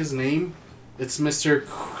say his name, it's Mr.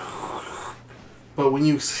 But when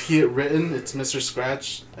you see it written, it's Mr.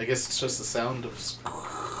 Scratch. I guess it's just the sound of...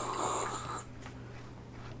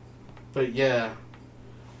 But yeah,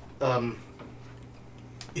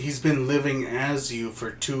 he's been living as you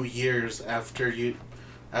for 2 years after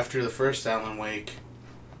the first Alan Wake,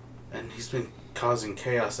 and he's been causing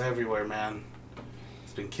chaos everywhere, man.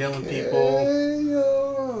 He's been killing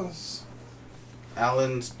people.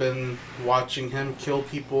 Alan's been watching him kill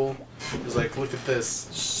people. He's like, look at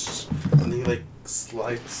this. And he like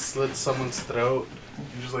slit someone's throat.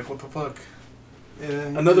 You're just like, what the fuck? Yeah,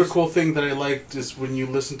 another cool thing that I liked is when you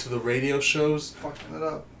listen to the radio shows, fucking it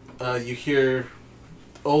up. You hear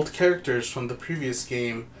old characters from the previous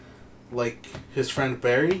game, like his friend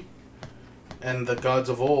Barry, and the gods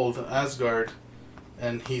of old, Asgard,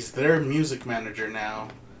 and he's their music manager now,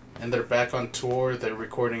 and they're back on tour. They're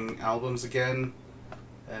recording albums again,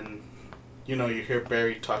 and you hear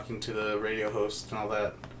Barry talking to the radio host and all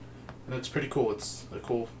that, and it's pretty cool. It's a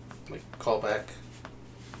cool callback.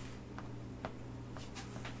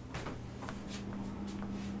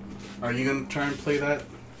 Are you gonna try and play that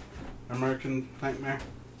American Nightmare?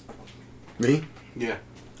 Me? Yeah.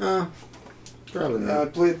 Probably not. Yeah, I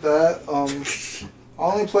played that. I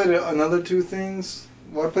only played another 2 things.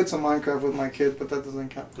 Well, I played some Minecraft with my kid, but that doesn't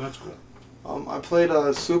count. That's cool. I played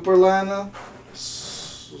Superlanda.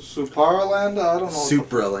 Superlanda? I don't know.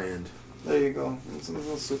 Superland. There you go. It's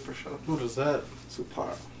a super show. What is that? Super.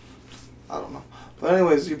 I don't know. But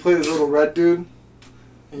anyways, you play this little red dude,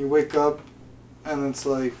 and you wake up, and it's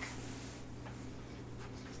like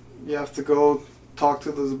you have to go talk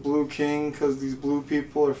to this blue king because these blue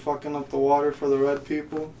people are fucking up the water for the red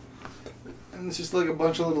people. And it's just like a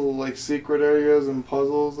bunch of little secret areas and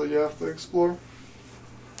puzzles that you have to explore.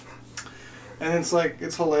 And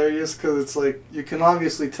it's hilarious because it's you can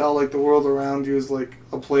obviously tell the world around you is a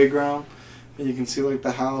playground, and you can see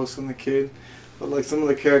the house and the kid. But some of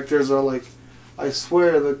the characters are I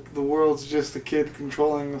swear that the world's just a kid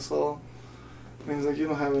controlling us all. And he's you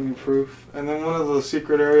don't have any proof. And then one of the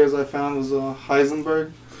secret areas I found was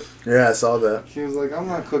Heisenberg. Yeah, I saw that. He was I'm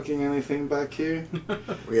not cooking anything back here.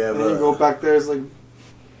 Yeah, and then you go back there, it's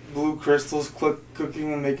blue crystals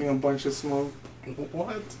cooking and making a bunch of smoke.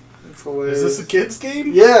 What? It's hilarious. Is this a kid's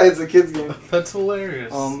game? Yeah, it's a kid's game. That's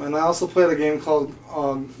hilarious. And I also played a game called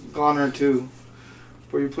Goner 2,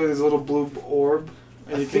 where you play this little blue orb,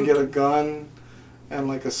 and you can get a gun and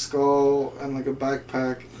a skull and a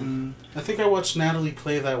backpack. And I think I watched Natalie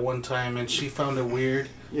play that one time, and she found it weird.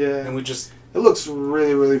 Yeah. And we just... It looks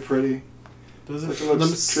really, really pretty. Does it? It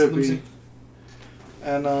looks trippy.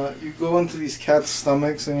 And you go into these cats'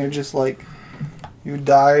 stomachs, and you're just you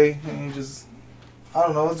die, and you just... I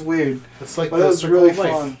don't know, it's weird. It's but it was really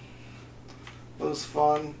fun. It was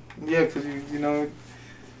fun. Yeah, because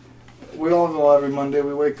we all go every Monday.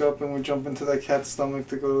 We wake up and we jump into that cat's stomach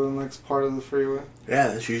to go to the next part of the freeway. Yeah,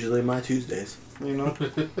 that's usually my Tuesdays.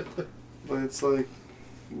 But it's what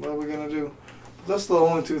are we going to do? But that's the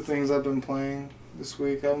only 2 things I've been playing this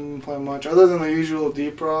week. I haven't been playing much, other than the usual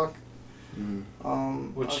Deep Rock.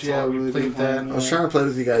 Which, yeah, we played that. I was trying to play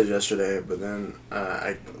with you guys yesterday, but then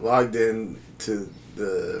I logged in to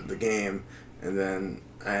the game, and then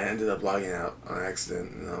I ended up logging out on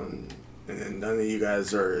accident, and then none of you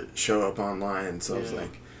guys show up online, so I was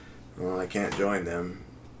well, I can't join them,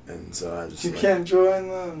 and so I just... You can't join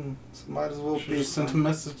them, so might as well be... Sent a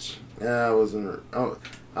message. Yeah, I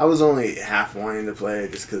was only half wanting to play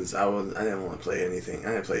just because I didn't want to play anything.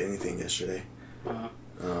 I didn't play anything yesterday.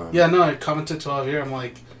 Yeah, no, I commented to Javier. I'm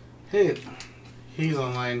like, hey, he's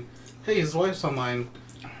online. Hey, his wife's online.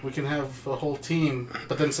 We can have a whole team.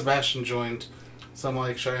 But then Sebastian joined. So I'm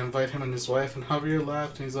like, should I invite him and his wife? And Javier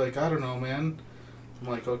laughed. And he's like, I don't know, man. I'm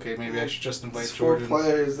like, okay, maybe I should just invite Jordan. 4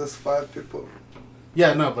 players, that's 5 people.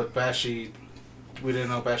 Yeah, no, but Bashi, we didn't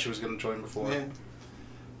know Bashi was going to join before. Yeah.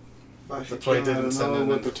 That's why I didn't send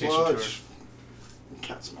an invitation to her.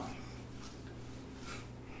 Cat's mouth.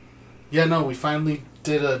 Yeah, no, we finally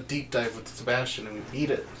did a deep dive with Sebastian and we beat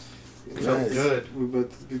it. It felt good. We about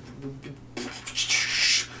to be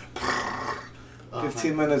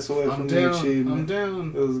 15 minutes away from the achievement. I'm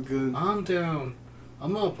down. It was good. I'm down.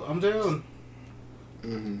 I'm up. I'm down.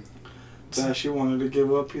 She wanted to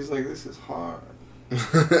give up. He's like, this is hard.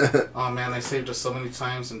 Oh man, I saved us so many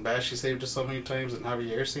times, and Bashi saved us so many times, and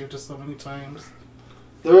Javier saved us so many times.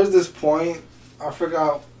 There was this point, I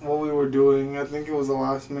forgot what we were doing. I think it was the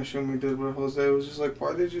last mission we did where Jose was just like,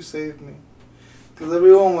 why did you save me? Because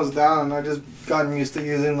everyone was down, and I just gotten used to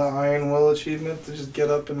using the Iron Will achievement to just get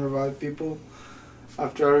up and revive people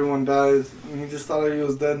after everyone dies. And he just thought he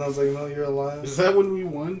was dead, and I was like, no, you're alive. Is that when we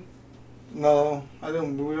won? No, we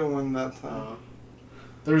didn't win that time.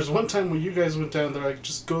 There was one time where you guys went down there, like,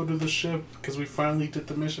 just go to the ship, because we finally did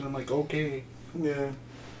the mission. I'm like, okay. Yeah.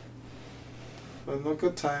 But no,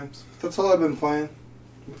 good times. That's all I've been playing.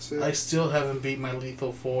 That's it. I still haven't beat my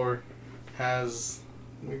Lethal 4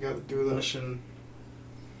 we gotta do that. mission.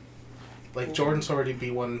 Like, Jordan's already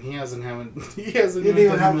beat one, and he hasn't he didn't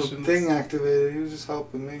even have the thing activated. He was just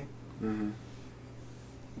helping me. Mm-hmm.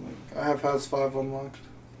 Like, I have House 5 unlocked.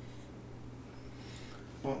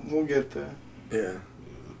 Well, we'll get there. Yeah.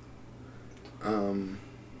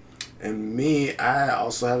 And me, I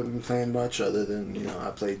also haven't been playing much other than, I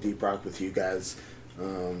played Deep Rock with you guys.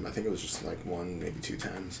 I think it was just like 1, maybe 2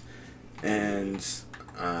 times. And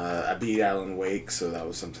I beat Alan Wake, so that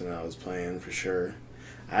was something that I was playing for sure.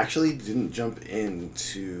 I actually didn't jump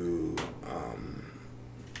into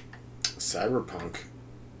Cyberpunk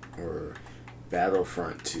or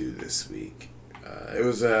Battlefront 2 this week. It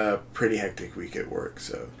was a pretty hectic week at work,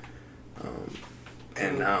 so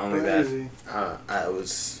and not only that, I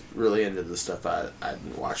was really into the stuff I've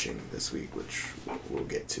been watching this week, which we'll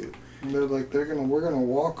get to. They're like, we're gonna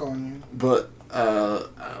walk on you. But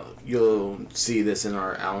you'll see this in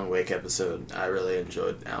our Alan Wake episode. I really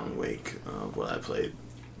enjoyed Alan Wake, what I played.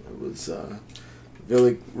 It was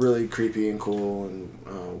really, really creepy and cool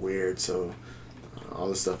and weird, so all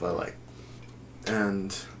the stuff I like.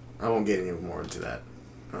 And I won't get any more into that,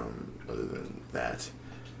 other than that.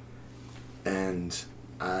 And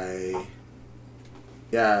I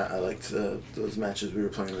liked those matches we were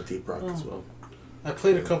playing with Deep Rock as well. I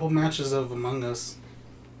played a couple matches of Among Us.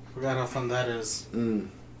 Forgot how fun that is.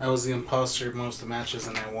 I was the imposter most of the matches,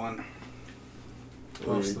 and I won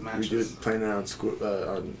most of the matches. Were you playing it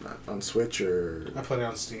on Switch or? I played it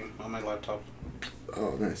on Steam on my laptop.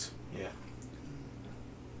 Oh, nice. Yeah.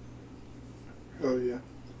 Oh yeah.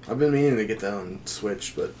 I've been meaning to get that on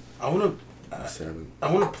Switch, but I want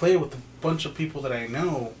to play with a bunch of people that I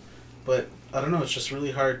know, but I don't know. It's just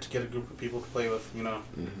really hard to get a group of people to play with. You know.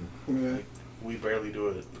 Mm-hmm. Yeah. Like, we barely do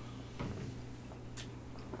it.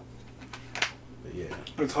 But yeah.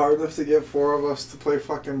 It's hard enough to get 4 of us to play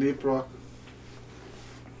fucking Deep Rock.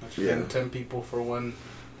 Getting 10 people for one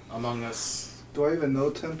Among Us. Do I even know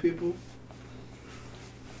 10 people?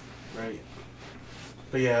 Right.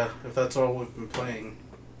 But yeah, if that's all we've been playing.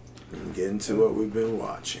 And get into what we've been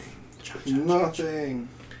watching. Nothing.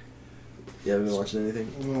 You haven't been watching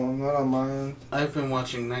anything? No, not on my end. I've been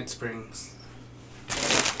watching Night Springs.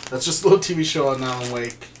 That's just a little TV show on Alan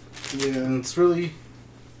Wake. Yeah. And it's really...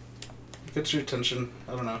 It gets your attention.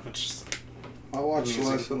 I don't know. It's just... I watched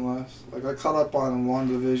less and less. Like, I caught up on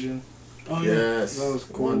WandaVision. Oh, yeah. Yes. That was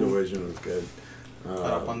cool. WandaVision was good.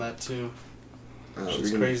 Caught up on that, too.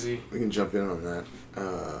 It's crazy. We can jump in on that.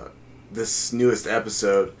 This newest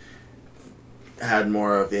episode had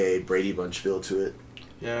more of a Brady Bunch feel to it.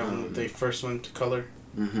 Yeah, when they first went to color.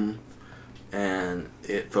 Mm-hmm. And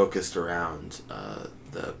it focused around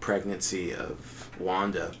the pregnancy of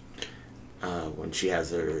Wanda when she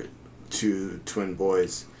has her 2 twin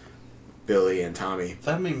boys, Billy and Tommy.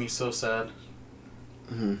 That made me so sad.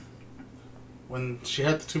 Mm-hmm. When she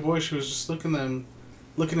had the 2 boys, she was just looking at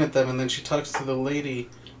them, and then she talks to the lady,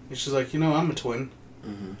 and she's like, I'm a twin.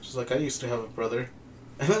 Mm-hmm. She's like, I used to have a brother.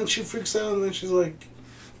 And then she freaks out, and then she's like,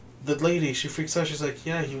 the lady, she freaks out, she's like,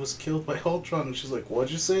 yeah, he was killed by Ultron. And she's like,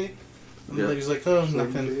 what'd you say? And the lady's like, oh,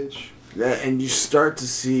 nothing. Bitch. Yeah, and you start to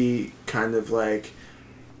see kind of like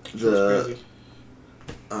the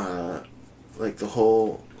like the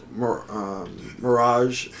whole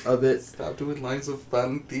mirage of it. Stop doing lines of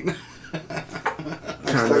Valentina.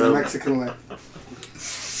 It's like Mexican line.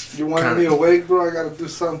 You want me awake, bro? I gotta do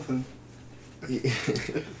something.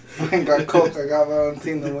 I ain't got Coke, I got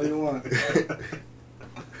Valentina. What do you want?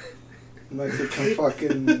 Mexican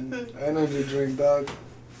fucking energy drink, dog.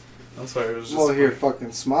 I'm sorry, it was just... I'm over here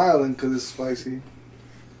fucking smiling because it's spicy.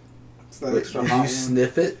 It's that extra hot Did you one.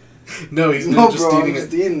 sniff it? No, he's No, just bro, eating I'm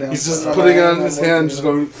just it. eating it. He's just putting it on his hand, just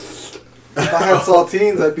going... If I had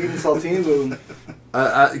saltines, I'd be eating saltines with him.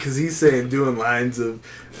 Because he's saying doing lines of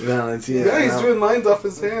Valentina. Yeah, he's doing lines off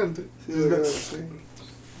his hand. He's got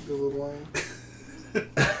a little line.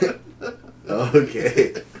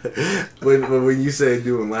 Okay. when you say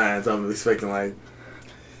doing lines, I'm expecting like...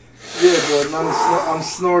 Yeah, but I'm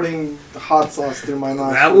snorting hot sauce through my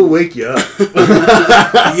nostrils. That will wake you up.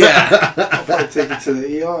 Yeah. I'll probably take it to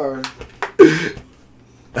the ER.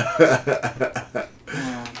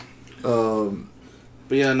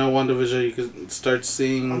 But yeah, no WandaVision, you could start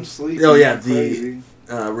seeing... I'm sleeping. Oh yeah, crazy.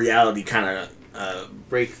 the reality kind of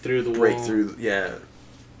break through the wall. Yeah.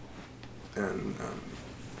 And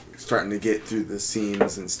starting to get through the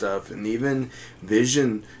seams and stuff, and even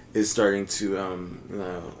Vision is starting to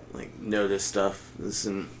like notice stuff. This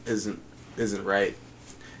isn't right.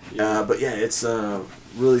 Yeah. But yeah, it's a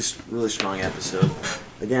really strong episode.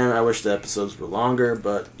 Again, I wish the episodes were longer,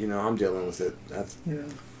 but I'm dealing with it. That's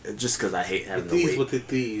just because I hate having to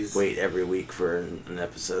wait every week for an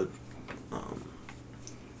episode.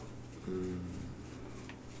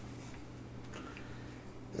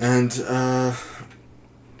 And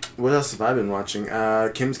what else have I been watching?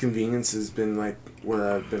 Kim's Convenience has been like what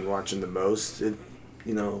I've been watching the most.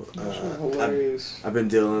 Hilarious. I've been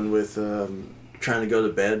dealing with trying to go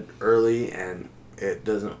to bed early, and it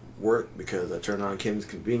doesn't work because I turn on Kim's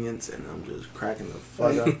Convenience and I'm just cracking the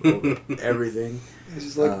fuck up over everything. It's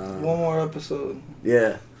just like one more episode.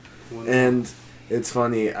 Yeah. And It's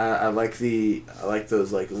funny. I like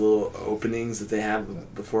those like little openings that they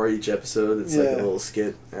have before each episode. It's like a little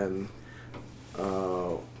skit, and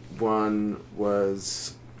one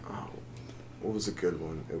was what was a good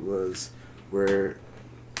one? It was where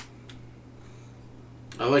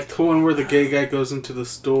I like the one where the gay guy goes into the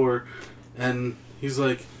store, and he's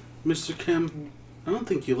like, "Mr. Kim, I don't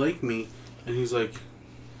think you like me," and he's like,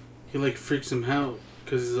 he like freaks him out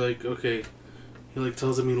because he's like, okay. He like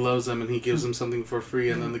tells him he loves him and he gives him something for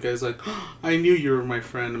free, and then the guy's like, oh, I knew you were my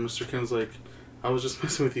friend, and Mr. Kim's like, I was just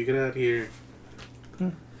messing with you, get out of here.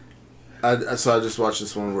 So I just watched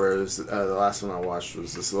this one where it was, the last one I watched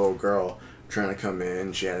was this little girl trying to come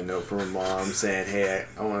in. She had a note from her mom saying, hey,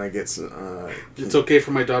 I want to get some... it's okay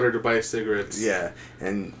for my daughter to buy cigarettes. Yeah,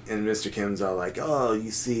 and Mr. Kim's all like, oh,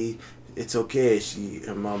 you see... It's okay.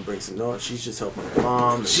 Her mom brings a note. She's just helping her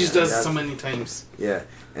mom. She does it so many times. Yeah,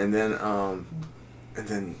 and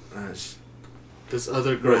then this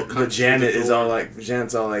other girl. But Janet's all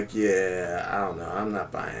like, yeah, I don't know, I'm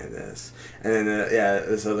not buying this. And then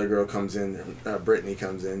this other girl comes in. Brittany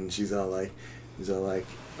comes in. And she's all like,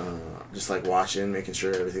 just like watching, making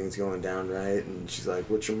sure everything's going down right. And she's like,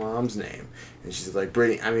 what's your mom's name? And she's like,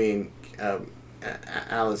 Brittany. I mean,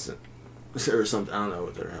 Allison. Or something, I don't know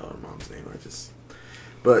what the hell her mom's name is.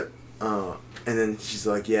 But and then she's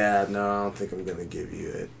like, yeah, no, I don't think I'm gonna give you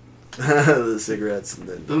it. The cigarettes. And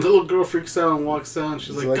then the little girl freaks out and walks out, and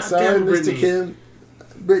she's like, God sorry, damn, Mr. Brittany. Kim,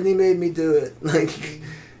 Brittany made me do it. Like,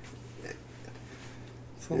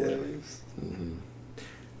 it's hilarious.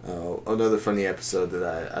 Mm-hmm. Another funny episode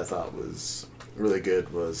that I thought was really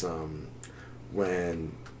good was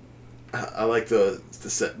when I like the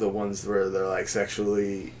ones where they're like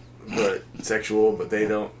sexual, but they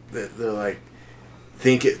don't. They're like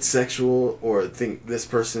think it's sexual or think this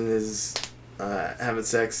person is having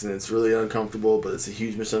sex and it's really uncomfortable, but it's a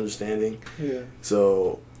huge misunderstanding. Yeah.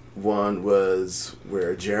 So one was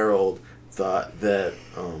where Gerald thought that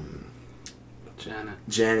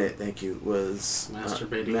Janet, thank you, was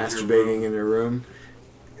masturbating in her room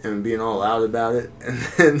and being all loud about it,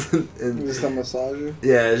 and just a massager.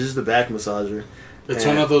 Yeah, it's just a back massager. It's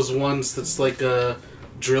one of those ones that's like a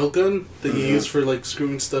drill gun that you use for like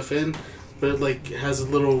screwing stuff in, but it like has a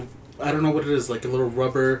little, I don't know what it is, like a little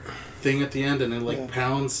rubber thing at the end, and it like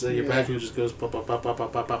pounds at your back and it just goes pop pop pop pop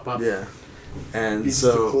pop pop pop pop. Yeah, and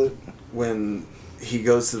so when he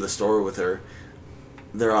goes to the store with her,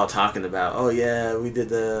 they're all talking about, oh yeah, we did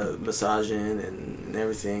the massaging and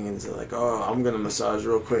everything, and they're like, oh, I'm gonna massage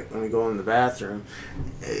real quick, let me go in the bathroom,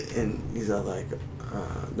 and he's all like,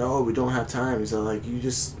 no, we don't have time. He's all like, you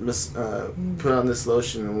just put on this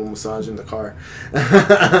lotion and we'll massage in the car.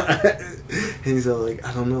 And he's all like,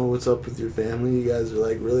 I don't know what's up with your family, you guys are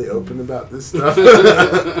like really open about this stuff.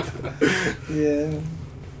 Yeah.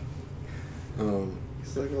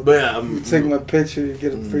 But yeah, you take my picture, you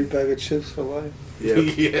get a free bag of chips for life. Yeah.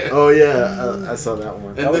 Yeah. Oh yeah, I saw that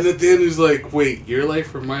one. And then at the end, he's like, "Wait, your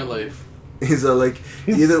life or my life?" He's like,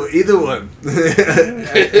 either one. At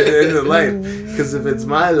the end of life, because if it's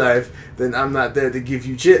my life, then I'm not there to give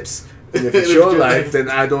you chips, and if it's your life, then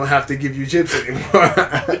I don't have to give you chips anymore.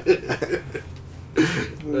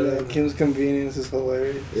 Yeah, Kim's Convenience is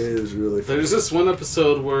hilarious. It is really funny. There's this one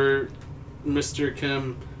episode where Mr.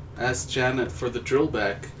 Kim asks Janet for the drill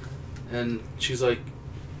back, and she's like,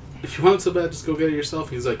 if you want it so bad, just go get it yourself.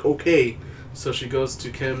 He's like, okay. So she goes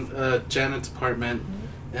to Janet's apartment,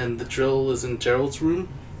 and the drill is in Gerald's room.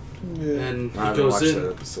 Yeah. And he I haven't goes watched in.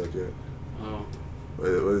 that episode yet. Oh. What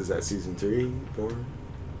is that, season 3, 4?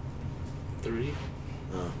 3?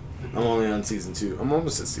 Oh. I'm only on season 2. I'm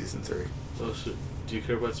almost at season 3. Oh, do you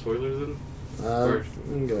care about spoilers then? You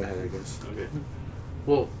can go ahead, I guess. Okay.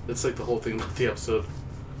 Well, it's like the whole thing about the episode.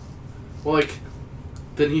 Well, like,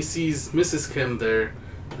 then he sees Mrs. Kim there,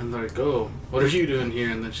 and they're like, oh, what are you doing here?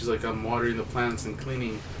 And then she's like, I'm watering the plants and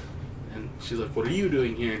cleaning. And she's like, what are you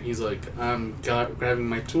doing here? And he's like, I'm grabbing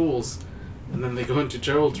my tools. And then they go into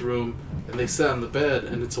Gerald's room, and they sit on the bed,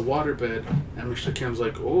 and it's a water bed. And Mr. Kim's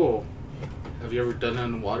like, oh, have you ever done it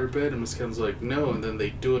in a water bed? And Mrs. Kim's like, no. And then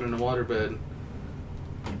they do it in a water bed.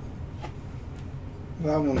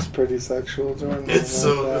 That one's pretty sexual.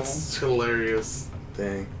 It's hilarious.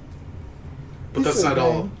 Dang. But that's not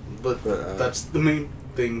all. But that's the main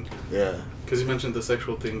thing. Yeah. Because you mentioned the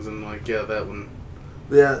sexual things, and like, yeah, that one.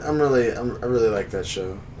 Yeah, I really like that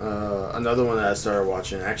show. Another one that I started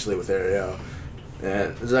watching actually with Ariel,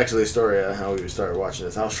 and there's actually a story on how we started watching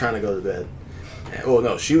this. I was trying to go to bed. Well,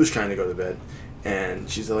 no, she was trying to go to bed, and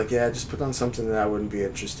she's like, "Yeah, just put on something that I wouldn't be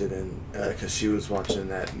interested in," because she was watching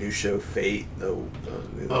that new show, Fate.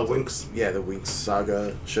 Winx. Yeah, the Winx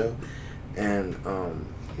Saga show, and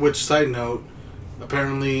which, side note,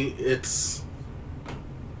 apparently it's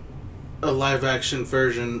a live action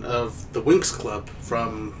version of the Winx Club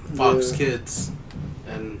from Fox Kids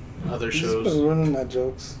and other shows. Just been ruining my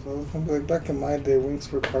jokes. Like back in my day,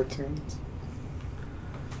 Winx were cartoons.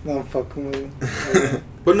 No, I'm fucking with you.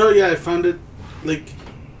 But no, yeah, I found it like,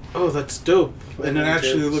 oh, that's dope, and it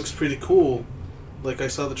actually looks pretty cool. Like I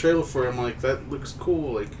saw the trailer for it, I'm like, that looks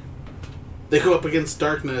cool. Like they go up against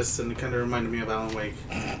darkness, and it kind of reminded me of Alan Wake.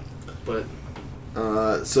 But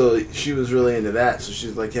so she was really into that. So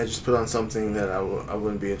she's like, yeah, just put on something that I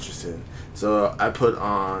wouldn't be interested in. So I put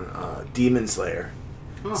on Demon Slayer.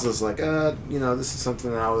 Oh. So it's like, this is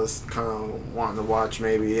something that I was kind of wanting to watch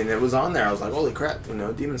maybe, and it was on there. I was like, holy crap,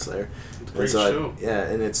 Demon Slayer. It's a great show.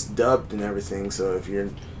 And it's dubbed and everything. So if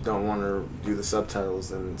you don't want to do the subtitles,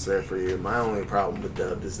 then it's there for you. My only problem with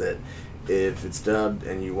dubbed is that if it's dubbed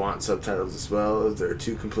and you want subtitles as well, there are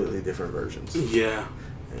two completely different versions. Yeah.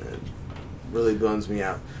 And it really bums me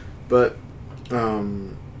out. But,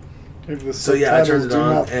 if the so yeah, I turned it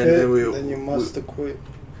on, and then you must quit.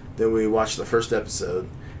 Then we watched the first episode,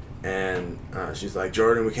 and she's like,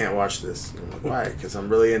 Jordan, we can't watch this. And I'm like, why? Because I'm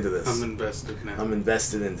really into this. I'm invested now. I'm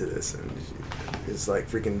invested into this. And it's like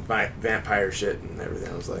freaking vampire shit and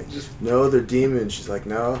everything. I was like, no, they're demons. She's like,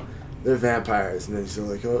 no, they're vampires. And then she's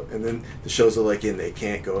like, oh, and then the shows are like, they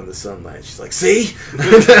can't go in the sunlight. She's like, see?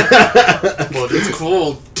 Well, it's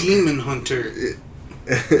called Demon Hunter.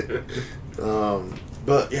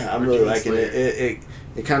 But yeah, I'm really liking it.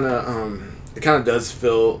 It kind of does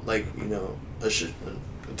feel like a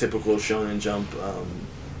typical Shonen Jump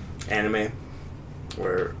anime,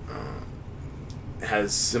 where it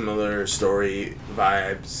has similar story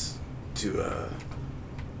vibes to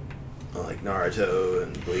like Naruto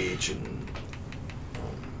and Bleach and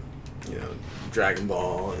Dragon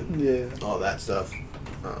Ball and all that stuff.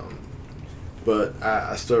 But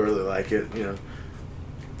I still really like it.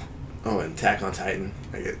 Oh, and Attack on Titan.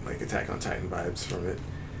 I get like Attack on Titan vibes from it.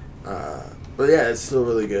 But yeah, it's still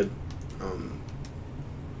really good.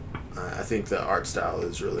 I think the art style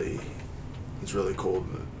is really cool,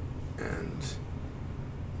 and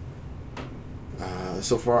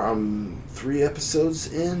so far I'm 3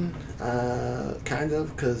 episodes in, kind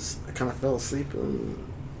of, because I kind of fell asleep on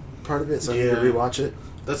part of it, so I need to rewatch it.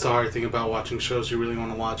 That's the hard thing about watching shows you really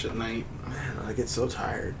want to watch at night. Man, I get so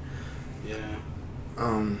tired. Yeah.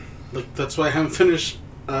 Like that's why I haven't finished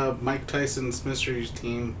Mike Tyson's Mysteries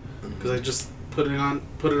Team, because I just put it on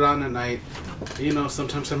at night.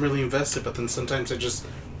 Sometimes I'm really invested, but then sometimes I just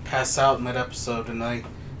pass out in that episode, and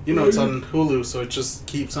it's on Hulu, so it just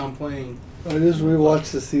keeps on playing. I just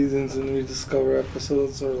rewatch the seasons and rediscover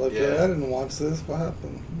episodes, or like, I didn't watch this. What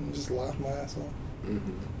happened? And just laugh my ass off.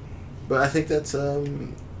 Mm-hmm. But I think that's all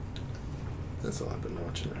I've been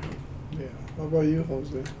watching right now. Yeah. What about you,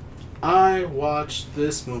 Jose? I watched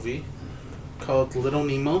this movie called Little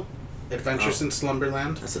Nemo, Adventures in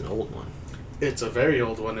Slumberland. That's an old one. It's a very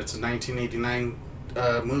old one. It's a 1989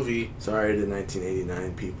 movie. Sorry to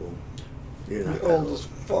 1989 people. You're not old as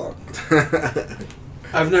fuck.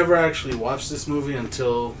 I've never actually watched this movie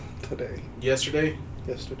until... Today. Yesterday?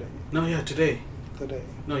 Yesterday. No, yeah, today. Today.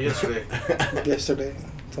 No, yesterday. Yesterday.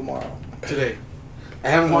 Tomorrow. Today. I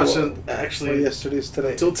haven't watched it, actually... Well, yesterday's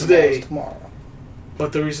today. Till today. Tomorrow.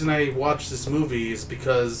 But the reason I watched this movie is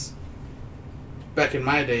because back in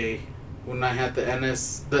my day, when I had the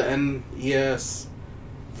NES,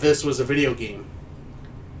 this was a video game.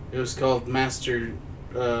 It was called Dream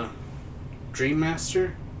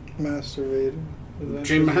Master? Master Vader.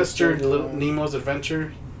 Dream Master, Nemo's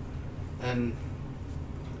Adventure. And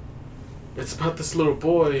it's about this little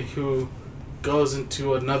boy who goes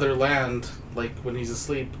into another land, like when he's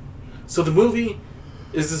asleep. So the movie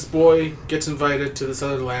is this boy gets invited to this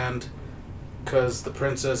other land because the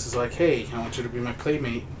princess is like, hey, I want you to be my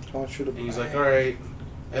playmate. I want you to. And he's like, alright.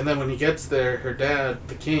 And then when he gets there, her dad,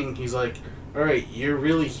 the king, he's like, alright, you're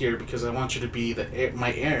really here because I want you to be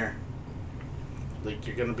my heir. Like,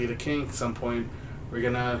 you're going to be the king at some point. We're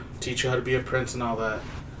going to teach you how to be a prince and all that.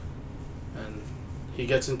 And he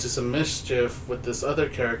gets into some mischief with this other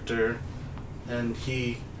character, and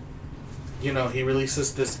he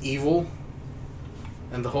releases this evil.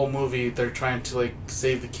 And the whole movie, they're trying to, like,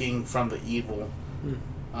 save the king from the evil.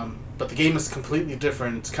 But the game is completely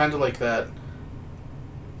different. It's kind of like that.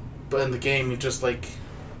 But in the game, you just, like,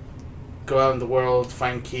 go out in the world,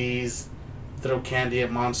 find keys, throw candy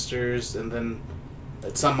at monsters, and then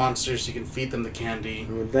at some monsters, you can feed them the candy.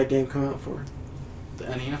 What did that game come out for? The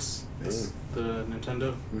NES. The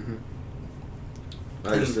Nintendo. Mm-hmm.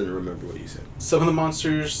 I just didn't remember what you said. Some of the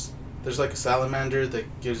monsters, there's, like, a salamander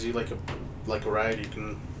that gives you, like a ride. You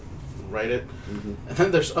can ride it. And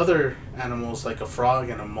then there's other animals like a frog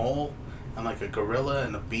and a mole, and like a gorilla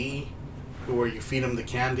and a bee, where you feed them the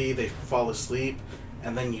candy, they fall asleep,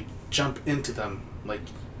 and then you jump into them. Like,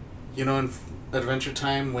 you know, in Adventure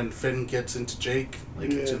Time when Finn gets into Jake,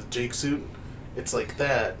 into the Jake suit, it's like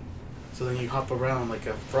that. So then you hop around like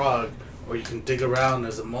a frog, or you can dig around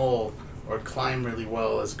as a mole, or climb really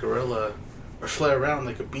well as a gorilla, or fly around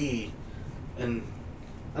like a bee. And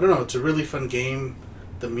I don't know, it's a really fun game.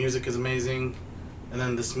 The music is amazing. And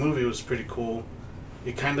then this movie was pretty cool.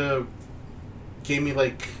 It kind of gave me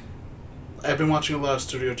like... I've been watching a lot of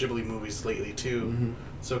Studio Ghibli movies lately too.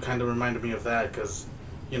 So it kind of reminded me of that because,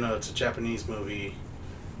 you know, it's a Japanese movie,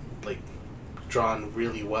 like, drawn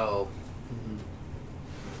really well.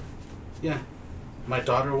 Yeah. My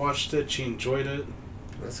daughter watched it. She enjoyed it.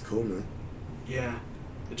 That's cool, man. Yeah.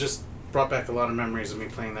 It just brought back a lot of memories of me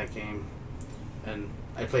playing that game. And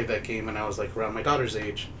I played that game when I was, like, around my daughter's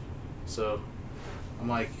age. So I'm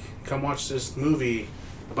like, come watch this movie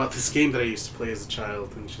about this game that I used to play as a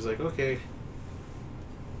child. And she's like, okay.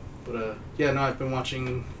 But, yeah, no, I've been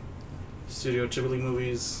watching Studio Ghibli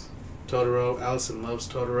movies. Totoro. Allison loves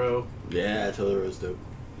Totoro. Yeah, Totoro's dope.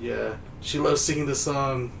 Yeah. She loves singing the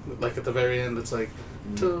song, like, at the very end. It's like,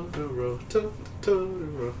 Totoro,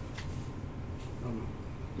 Totoro.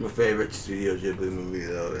 My favorite Studio Ghibli movie,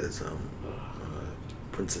 though, is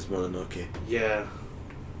Princess Mononoke. Yeah.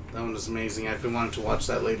 That one was amazing. I've been wanting to watch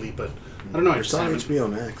that lately, but I don't know. It's on HBO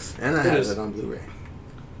Max. And I have it on Blu-ray.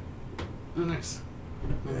 Oh, nice.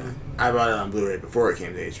 Yeah. I bought it on Blu-ray before it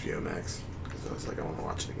came to HBO Max. Because I was like, I want to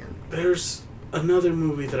watch it again. There's another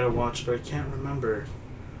movie that I watched, but I can't remember.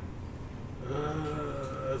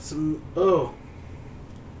 I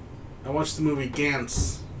watched the movie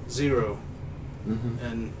Gantz Zero.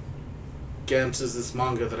 And Gantz is this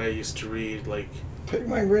manga that I used to read, like... Pick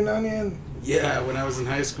my green onion. Yeah, when I was in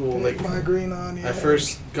high school. Pick my green onion. I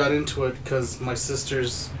first got into it because my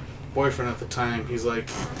sister's boyfriend at the time, he's like,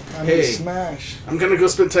 hey, smash. I'm gonna go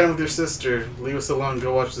spend time with your sister. Leave us alone,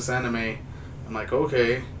 go watch this anime. I'm like,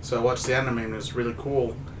 okay. So I watched the anime and it was really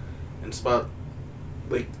cool. And it's about,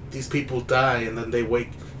 like, these people die and then they wake...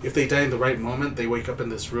 If they die in the right moment, they wake up in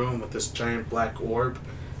this room with this giant black orb.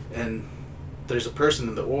 And there's a person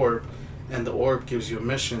in the orb. And the orb gives you a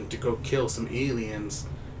mission to go kill some aliens.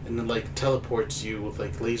 And then, like, teleports you with,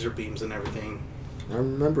 like, laser beams and everything. I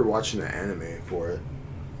remember watching the anime for it.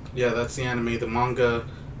 Yeah, that's the anime. The manga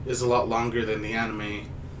is a lot longer than the anime.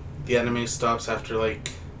 The anime stops after,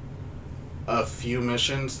 like, a few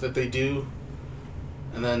missions that they do.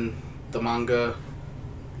 And then the manga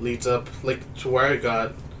leads up, like, to where I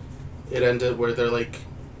got. It ended where they're like,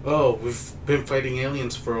 oh, we've been fighting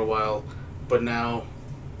aliens for a while, but now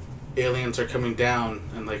aliens are coming down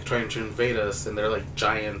and, like, trying to invade us, and they're, like,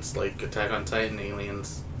 giants, like Attack on Titan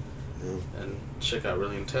aliens. And shit got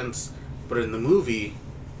really intense. But in the movie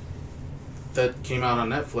that came out on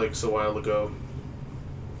Netflix a while ago,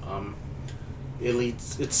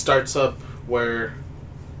 it starts up where,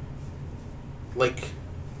 like,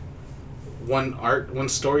 one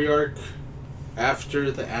story arc after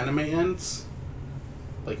the anime ends,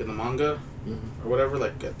 like in the manga or whatever,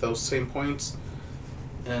 like at those same points,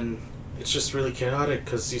 and it's just really chaotic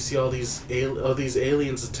because you see all these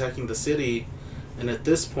aliens attacking the city, and at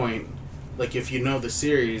this point, like, if you know the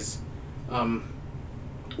series,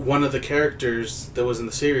 one of the characters that was in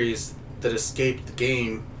the series that escaped the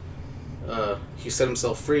game, he set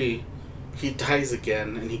himself free. He dies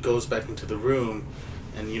again, and he goes back into the room,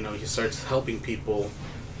 and, you know, he starts helping people,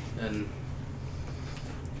 and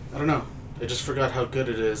I don't know. I just forgot how good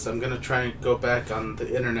it is. I'm gonna try and go back on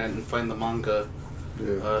the internet and find the manga,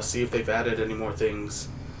 see if they've added any more things.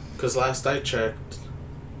 Because last I checked,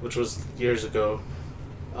 which was years ago,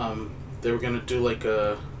 they were gonna do like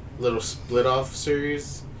a little split-off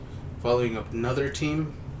series following up another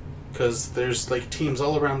team. Because there's, like, teams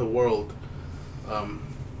all around the world,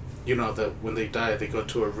 you know, that when they die, they go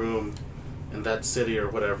to a room in that city or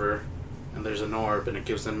whatever, and there's an orb, and it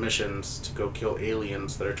gives them missions to go kill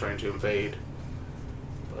aliens that are trying to invade.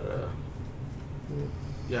 But,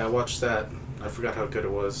 yeah, I watched that. I forgot how good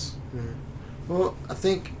it was. Well, I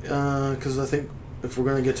think, because I think if we're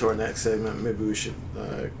going to get to our next segment, maybe we should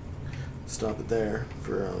stop it there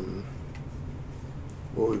for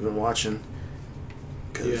what we've been watching.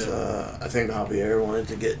 Because I think Javier wanted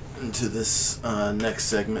to get into this next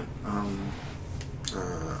segment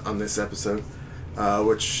on this episode,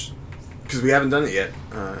 which... Because we haven't done it yet.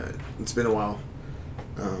 It's been a while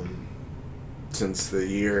since the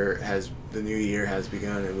new year has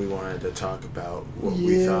begun, and we wanted to talk about what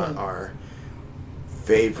we thought our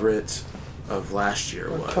favorite of last year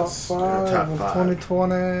was. Top 5 top of 5.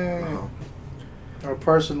 2020. Uh-huh. Our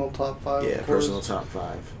personal top 5. Yeah, personal top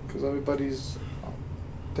 5. Because everybody's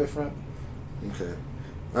different. Okay.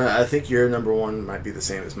 I think your number 1 might be the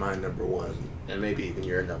same as my number 1, and maybe even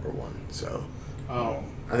your number 1. So. Oh.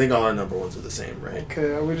 I think all our number 1s are the same, right?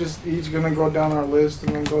 Okay, are we just each gonna go down our list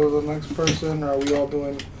and then go to the next person, or are we all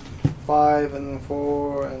doing 5 and then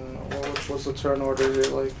 4 and what's the turn order here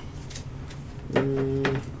like?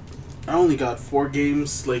 I only got 4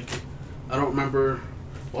 games. Like, I don't remember.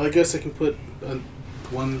 Well, I guess I can put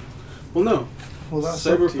one. Well, no. Well, that's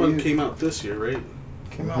Cyberpunk came out this year, right?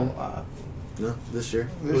 Came out. No, this year.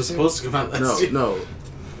 It was supposed to come out last year.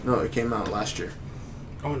 No, it came out last year.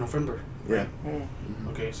 Oh, November. Yeah. Mm-hmm.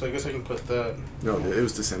 Okay, so I guess I can put that. No, it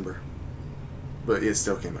was December. But it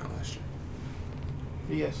still came out last year.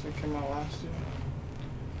 Yes, it came out last year.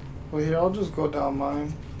 Well, here, I'll just go down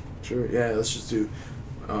mine. Sure, yeah, let's just do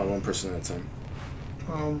one person at a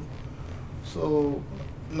time. So,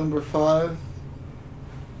 number 5,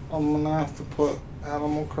 I'm gonna have to put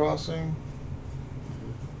Animal Crossing.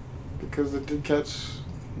 Because it did catch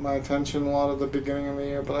my attention a lot at the beginning of the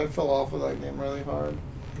year, but I fell off of that game really hard.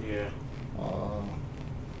 Yeah.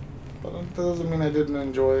 But that doesn't mean I didn't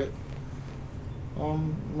enjoy it.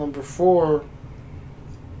 Number 4.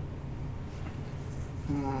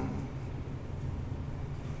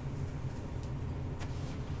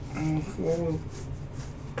 What was?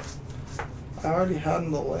 I already had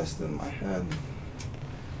the list in my head.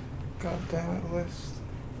 God damn it, list.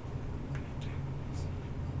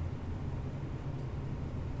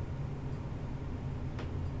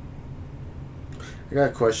 I got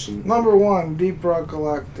a question. Number 1, Deep Rock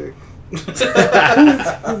Galactic. I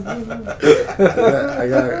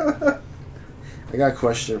got a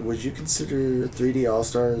question. Would you consider 3D All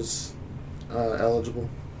Stars eligible?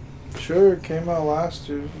 Sure, it came out last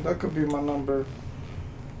year. That could be my number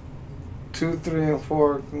 2, 3, and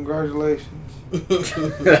 4. Congratulations.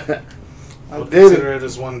 We'll consider it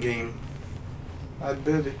as one game. I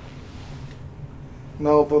did it.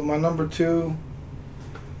 No, but my number 2,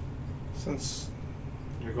 since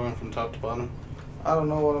You're going from top to bottom? I don't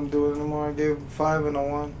know what I'm doing anymore. I gave 5 and a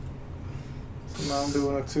 1. So now I'm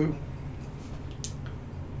doing a 2.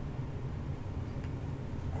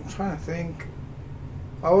 I'm trying to think.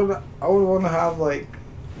 I would want to have like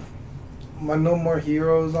my No More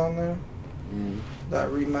Heroes on there. That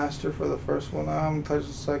remaster for the first one. I haven't touched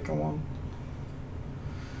the second one.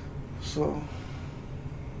 So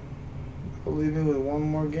I'll leave me with one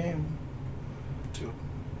more game. 2.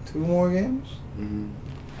 2 more games? Mm-hmm.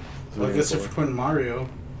 Well, I guess if you're putting Mario.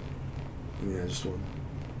 Yeah, just one.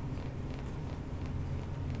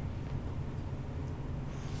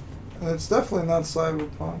 And it's definitely not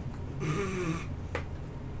Cyberpunk.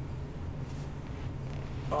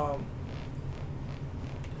 I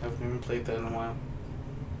haven't even played that in a while.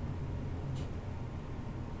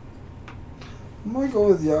 I might go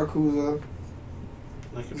with Yakuza.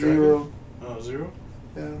 Like a 0. Oh, 0?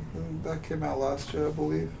 Yeah, that came out last year, I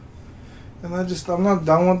believe. And I'm not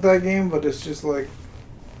done with that game, but it's just like,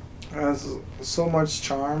 it has so much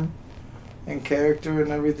charm and character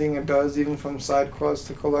and everything it does, even from side quests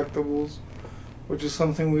to collectibles, which is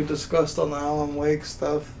something we discussed on the Alan Wake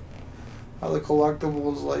stuff. How the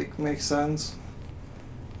collectibles like make sense,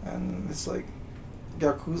 and it's like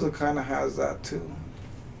Yakuza kind of has that too.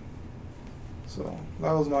 So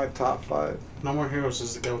that was my top 5. No More Heroes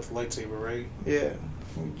is the guy with the lightsaber, right? Yeah,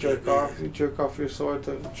 you jerk off your sword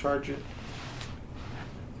to charge it.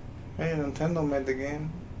 Hey, Nintendo made the game,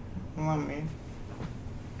 not me.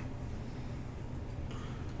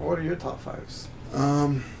 What are your top 5s?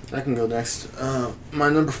 I can go next. My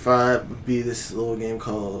number 5 would be this little game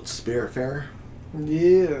called Spiritfarer.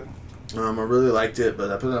 Yeah. I really liked it, but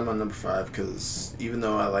I put it on my number 5 because even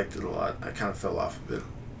though I liked it a lot, I kind of fell off of it,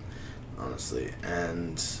 honestly.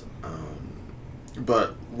 And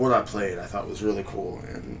but what I played, I thought was really cool,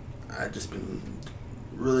 and I'd just been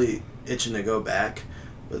really itching to go back.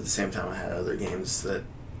 But at the same time, I had other games that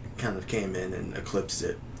kind of came in and eclipsed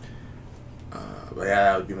it. But yeah,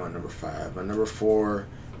 that would be my number 5. My number 4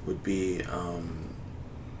 would be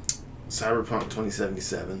Cyberpunk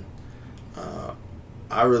 2077.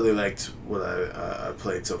 I really liked what I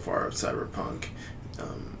played so far of Cyberpunk.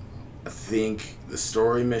 I think the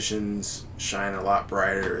story missions shine a lot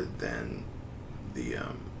brighter than the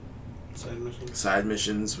side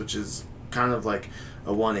missions, which is kind of like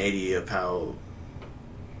a 180 of how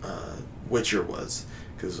Witcher was.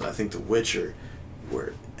 Because I think The Witcher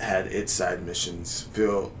had its side missions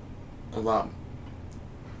feel a lot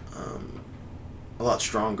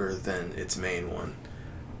stronger than its main one.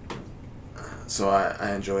 So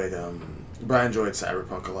I enjoyed but I enjoyed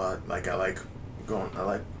Cyberpunk a lot. Like I like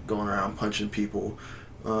going around punching people.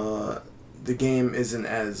 The game isn't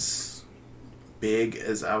as big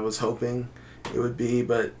as I was hoping it would be,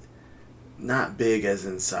 but not big as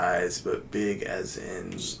in size, but big as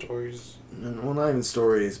in stories. Well, not even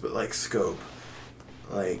stories, but like scope.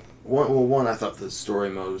 Like one, I thought the story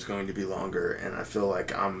mode was going to be longer, and I feel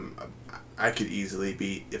like I could easily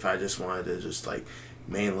beat, if I just wanted to just like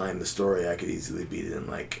mainline the story, I could easily beat it in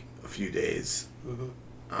like a few days.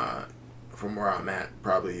 From where I'm at,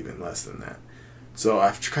 probably even less than that. So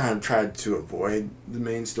I've kind of tried to avoid the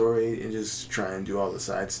main story and just try and do all the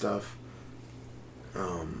side stuff.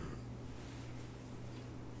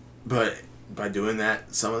 But by doing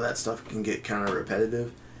that, some of that stuff can get kind of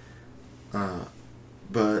repetitive.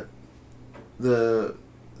 But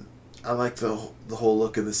I like the whole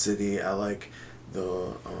look of the city. I like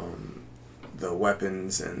the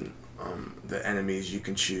weapons and the enemies you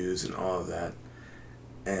can choose and all of that.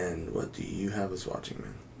 And what do you have us watching,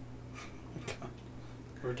 man?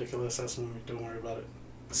 Ridiculous ass movie. Don't worry about it.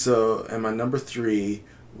 So, and my number 3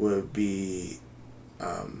 would be,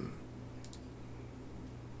 I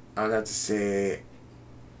would have to say,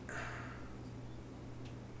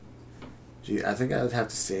 I think I would have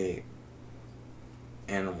to say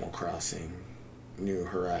Animal Crossing, New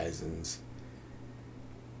Horizons.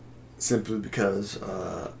 Simply because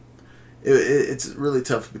it's really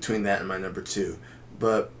tough between that and my number 2.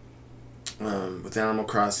 But with Animal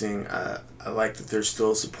Crossing, I like that they're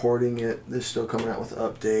still supporting it. They're still coming out with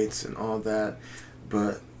updates and all that.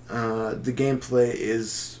 But the gameplay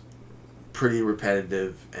is pretty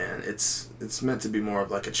repetitive, and it's meant to be more of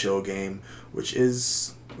like a chill game, which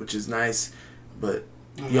is nice. But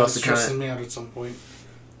you also kind of stressing me out at some point.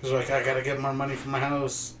 Because like, I gotta get more money for my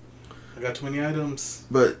house. I got too many items.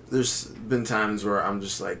 But there's been times where I'm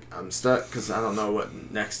just like, I'm stuck because I don't know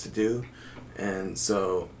what next to do. And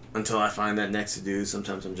so until I find that next to do,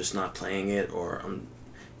 sometimes I'm just not playing it, or I'm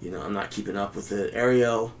not keeping up with it.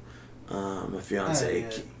 Ariel, my fiance,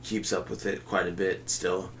 keeps up with it quite a bit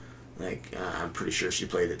still. Like, I'm pretty sure she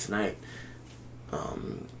played it tonight.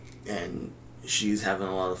 And she's having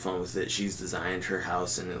a lot of fun with it. She's designed her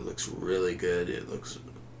house, and it looks really good. It looks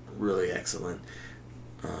really excellent.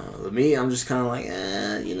 With me, I'm just kind of like,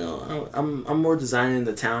 I'm more designing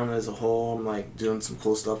the town as a whole. I'm like doing some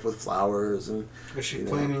cool stuff with flowers and. Is she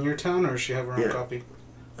playing in your town, or does she have her own copy?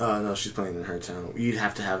 No, she's playing in her town. You'd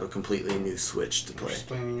have to have a completely new Switch to play. She's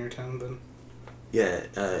playing in your town then. Yeah,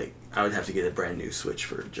 I would have to get a brand new Switch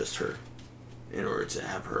for just her, in order to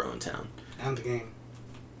have her own town. And the game.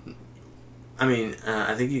 I mean,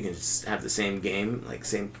 I think you can just have the same game, like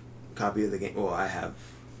same copy of the game. Well, I have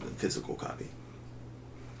the physical copy.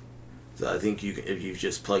 So I think you can, if you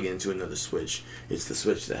just plug into another Switch, it's the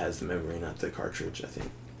Switch that has the memory, not the cartridge, I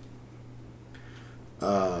think.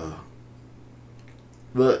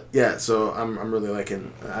 But yeah, so I really like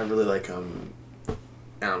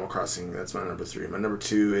Animal Crossing. That's my number 3. My number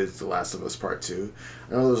 2 is The Last of Us Part 2.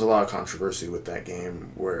 I know there's a lot of controversy with that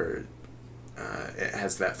game where it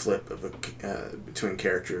has that flip of between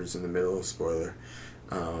characters in the middle. Spoiler.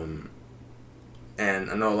 And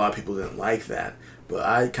I know a lot of people didn't like that, but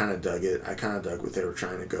I kind of dug it. I kind of dug what they were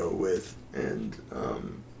trying to go with, and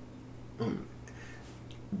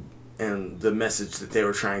the message that they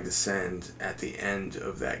were trying to send at the end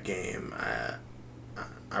of that game.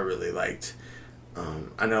 I really liked.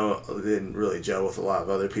 I know it didn't really gel with a lot of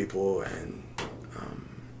other people, and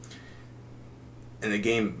the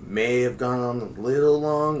game may have gone on a little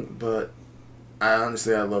long, but I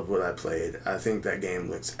love what I played. I think that game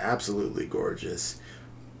looks absolutely gorgeous.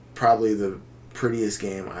 Probably the prettiest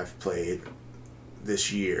game I've played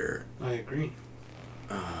this year. I agree.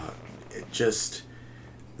 It just,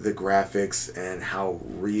 the graphics and how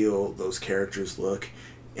real those characters look,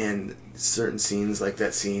 and certain scenes like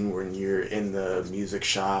that scene when you're in the music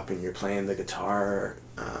shop and you're playing the guitar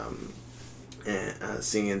and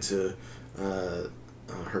singing to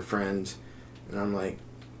her friend, and I'm like,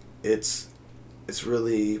 it's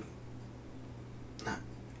really,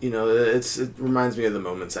 it reminds me of the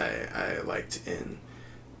moments I liked in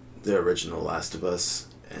the original Last of Us.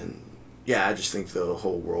 And yeah, I just think the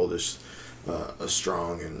whole world is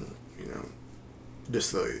strong, and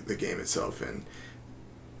just the game itself, and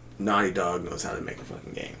Naughty Dog knows how to make a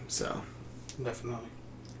fucking game, so definitely,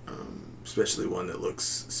 especially one that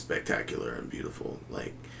looks spectacular and beautiful.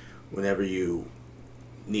 Like, whenever you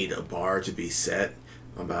need a bar to be set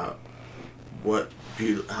about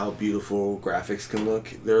how beautiful graphics can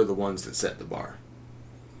look, they're the ones that set the bar,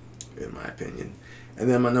 in my opinion. And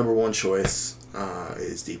then my number 1 choice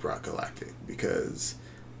is Deep Rock Galactic, because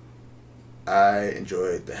I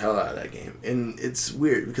enjoyed the hell out of that game. And it's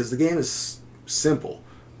weird because the game is simple.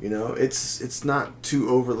 You know, it's not too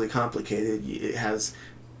overly complicated. It has,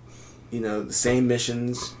 you know, the same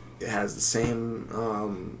missions. It has the same,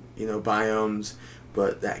 you know, biomes.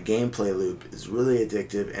 But that gameplay loop is really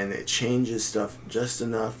addictive, and it changes stuff just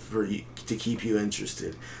enough for you to keep you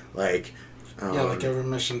interested. Like, like every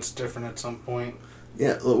mission's different at some point.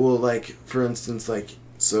 Yeah, well, like, for instance, like,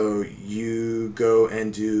 so you go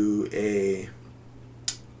and do a,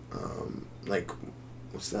 like,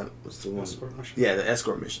 what's that? What's the one? Escort mission. Yeah, the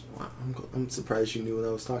escort mission. Wow, I'm surprised you knew what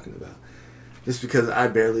I was talking about. Just because I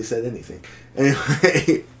barely said anything.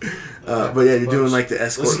 Anyway, but yeah, you're doing like the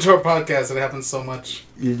escort. Listen to our podcast. It happens so much.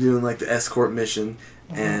 You're doing like the escort mission,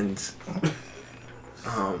 and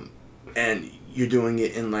you're doing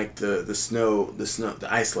it in like the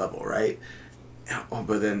ice level, right? Oh,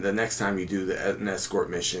 but then the next time you do an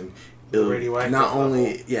escort mission, it'll not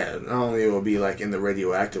only it will be like in the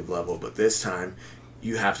radioactive level, but this time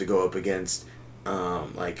you have to go up against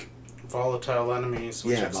like volatile enemies.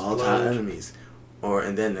 Which volatile enemies.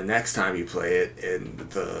 And then the next time you play it,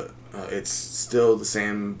 and it's still the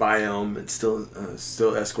same biome. It's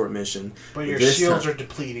still escort mission. But your shields are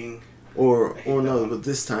depleting. But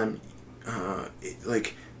this time,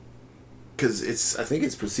 because I think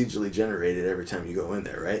it's procedurally generated every time you go in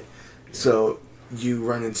there, right? Yeah. So you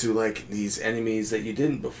run into like these enemies that you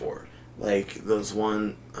didn't before. Like those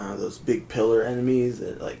big pillar enemies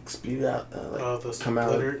that like spew out, the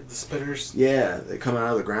spitters. Yeah, they come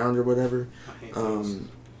out of the ground or whatever. And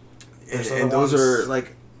those are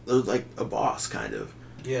like a boss kind of.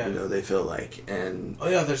 Yeah. You know, they feel like, and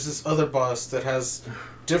there's this other boss that has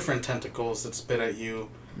different tentacles that spit at you,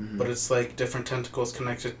 but it's like different tentacles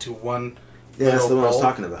connected to one. Yeah, that's the one I was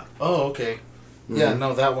talking about. Oh, okay. Mm-hmm. Yeah,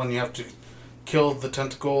 no, that one you have to kill the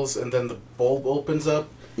tentacles, and then the bulb opens up.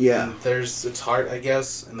 Yeah. And there's its heart, I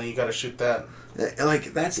guess, and then you gotta shoot that.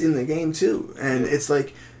 Like, that's in the game, too. And it's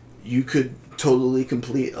like, you could totally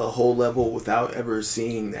complete a whole level without ever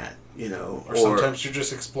seeing that, you know. Or sometimes you're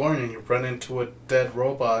just exploring and you run into a dead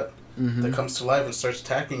robot that comes to life and starts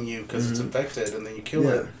attacking you because it's infected, and then you kill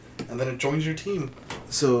it. And then it joins your team.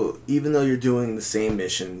 So, even though you're doing the same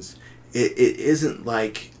missions, it isn't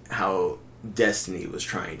like how Destiny was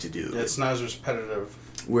trying to do. It's not as repetitive.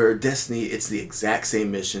 Where Destiny, it's the exact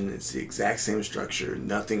same mission, it's the exact same structure,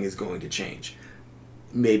 nothing is going to change.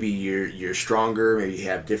 Maybe you're stronger, maybe you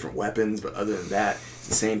have different weapons, but other than that, it's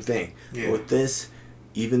the same thing. Yeah. But with this,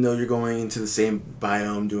 even though you're going into the same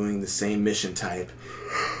biome, doing the same mission type,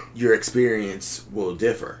 your experience will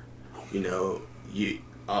differ. You know, you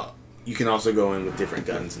can also go in with different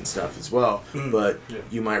guns and stuff as well, but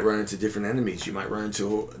you might run into different enemies. You might run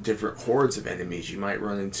into different hordes of enemies. You might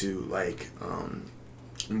run into like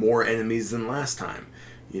more enemies than last time.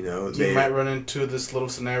 You know, you might run into this little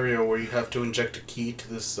scenario where you have to inject a key to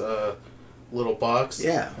this little box.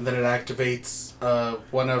 Yeah, and then it activates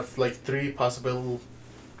one of like 3 possible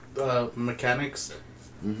mechanics.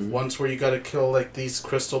 One's where you gotta kill like these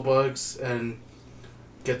crystal bugs and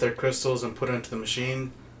get their crystals and put it into the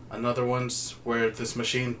machine. Another one's where this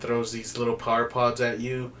machine throws these little power pods at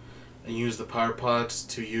you, and use the power pods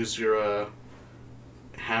to use your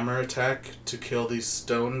hammer attack to kill these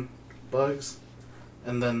stone bugs.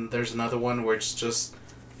 And then there's another one where it's just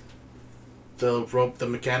the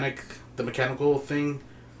mechanical thing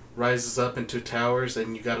rises up into towers,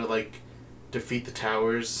 and you gotta like defeat the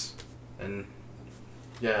towers, and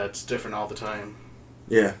yeah, it's different all the time.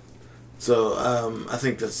 Yeah. So, I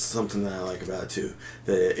think that's something that I like about it, too.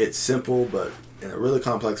 That it's simple, but in a really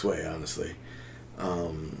complex way, honestly.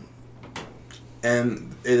 And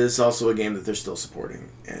it is also a game that they're still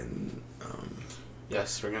supporting. And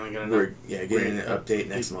yes, we're going to get getting an update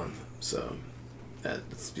next month. So, that'll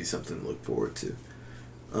be something to look forward to.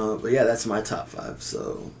 But yeah, that's my top 5.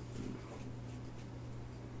 So,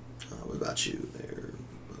 what about you there,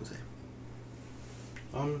 Jose?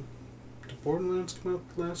 Did Borderlands come out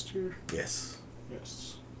last year? Yes.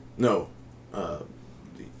 Yes. No,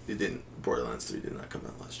 it didn't. Borderlands 3 did not come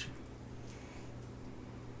out last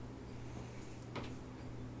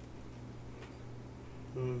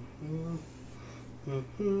year.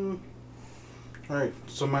 Alright,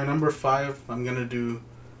 so my number 5, I'm gonna do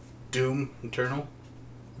Doom Eternal.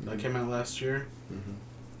 That came out last year.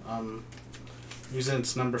 Reason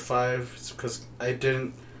it's number 5 is because I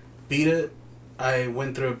didn't beat it. I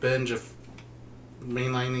went through a binge of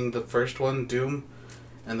mainlining the first one, Doom,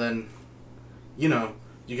 and then, you know,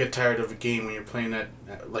 you get tired of a game when you're playing it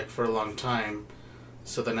like for a long time.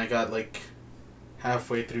 So then I got like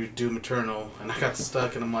halfway through Doom Eternal, and I got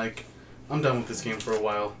stuck, and I'm like, I'm done with this game for a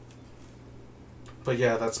while. But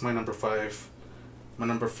yeah, that's my number 5. My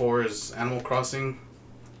number 4 is Animal Crossing.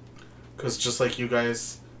 Because just like you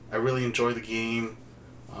guys, I really enjoy the game.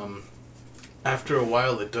 After a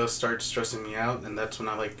while, it does start stressing me out, and that's when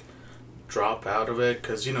I drop out of it.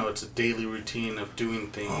 Because it's a daily routine of doing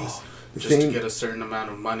things to get a certain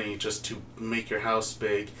amount of money, just to make your house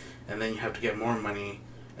big, and then you have to get more money.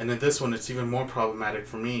 And in this one, it's even more problematic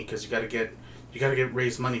for me because you gotta get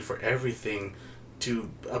raise money for everything,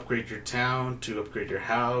 to upgrade your town, to upgrade your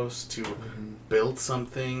house, to build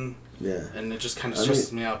something. Yeah. And it just kind of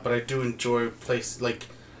stresses me out. But I do enjoy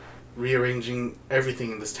rearranging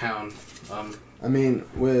everything in this town. I mean,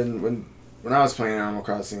 when I was playing Animal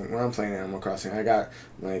Crossing, I got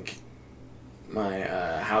my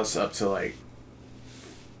house up to I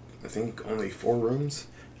think only 4 rooms,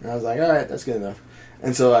 and I was like, all right, that's good enough.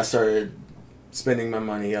 And so I started spending my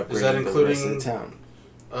money upgrading the rest of the town.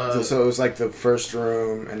 So it was the first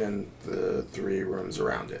room and then the 3 rooms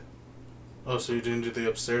around it. Oh, so you didn't do the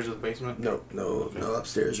upstairs or the basement? No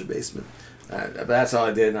upstairs or basement. But that's all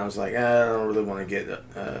I did, and I was like, I don't really want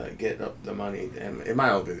to get up the money, and it might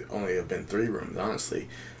only have been 3 rooms, honestly,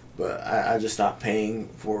 but I just stopped paying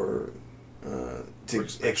for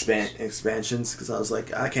expansions because I was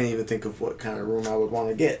like, I can't even think of what kind of room I would want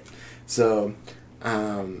to get. So,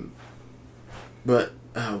 but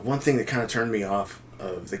one thing that kind of turned me off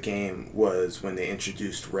of the game was when they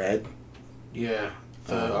introduced Red. Yeah.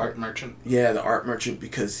 The art merchant? Yeah, the art merchant,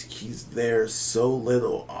 because he's there so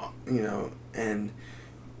little, and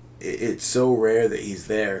it's so rare that he's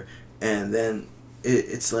there, and then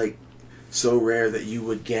it's so rare that you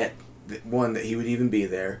would get, 1, that he would even be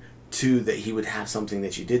there, 2, that he would have something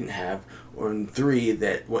that you didn't have, or 3,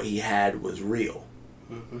 that what he had was real.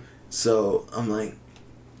 Mm-hmm. So I'm like,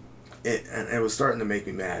 and it was starting to make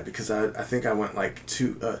me mad, because I think I went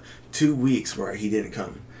 2 weeks where he didn't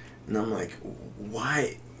come. And I'm like,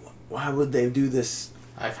 why would they do this?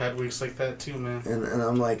 I've had weeks like that too, man. And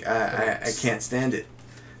I'm like, I can't stand it.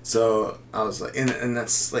 So I was like, and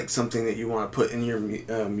that's something that you want to put in your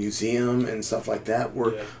museum and stuff like that,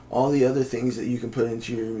 where all the other things that you can put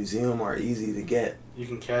into your museum are easy to get. You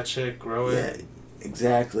can catch it, grow it. Yeah,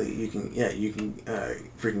 exactly. You can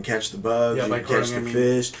freaking catch the bugs. Yeah, you by can catch the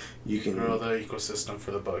fish. You can grow the ecosystem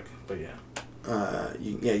for the bug. But yeah.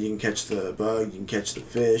 You can catch the bug, you can catch the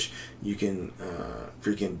fish, you can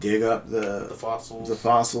freaking dig up the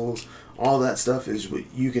fossils. All that stuff is what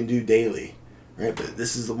you can do daily, right? But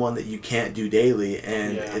this is the one that you can't do daily,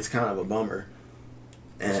 and it's kind of a bummer.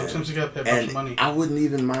 And, sometimes you gotta pay a bunch of money. I wouldn't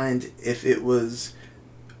even mind if it was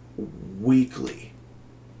weekly,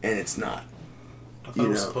 and it's not. I thought it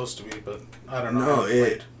was supposed to be, but I don't know.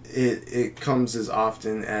 No, it comes as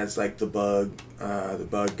often as the bug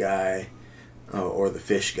guy. Or the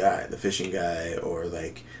fishing guy, or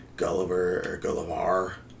Gulliver or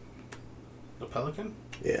Gullivar. The pelican?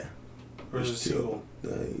 Yeah. Or is it a seagull?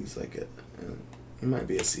 He's he might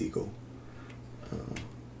be a seagull.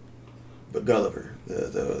 But Gulliver,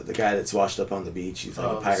 the guy that's washed up on the beach, he's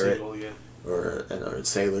a pirate. Seagull, yeah. Or a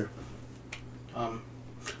sailor.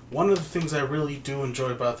 One of the things I really do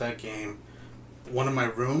enjoy about that game, one of my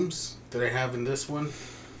rooms that I have in this one,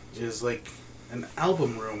 is an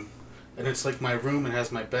album room. And it's my room. It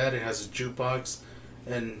has my bed. It has a jukebox,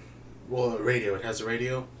 and a radio. It has a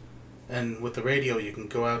radio, and with the radio, you can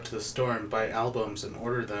go out to the store and buy albums and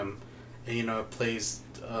order them, and it plays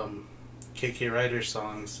KK Ryder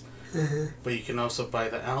songs. Mm-hmm. But you can also buy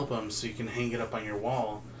the album, so you can hang it up on your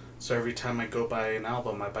wall. So every time I go buy an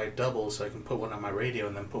album, I buy double, so I can put one on my radio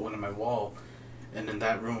and then put one on my wall, and in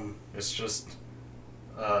that room, it's just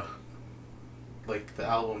the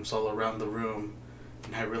albums all around the room.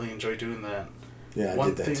 And I really enjoy doing that. Yeah, I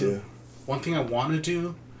did that too. One thing I want to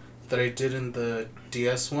do that I did in the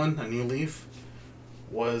DS one, A New Leaf,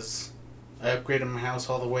 was I upgraded my house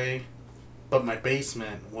all the way, but my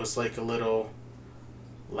basement was a little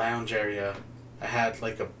lounge area. I had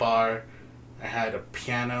a bar, I had a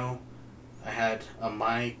piano, I had a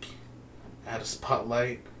mic, I had a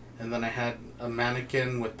spotlight, and then I had a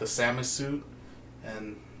mannequin with the Samus suit,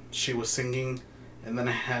 and she was singing, and then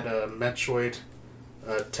I had a Metroid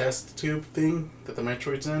test tube thing that the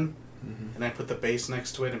Metroid's in, and I put the bass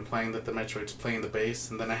next to it, implying that the Metroid's playing the bass,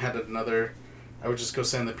 and then I had I would just go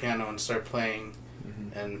sit on the piano and start playing,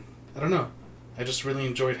 and I don't know, I just really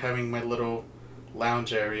enjoyed having my little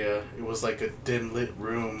lounge area. It was a dim lit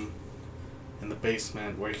room in the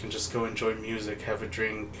basement where you can just go enjoy music, have a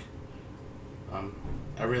drink.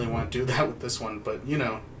 I really want to do that with this one, but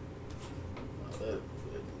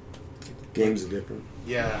games are different.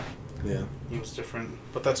 Yeah. Yeah. Game's different.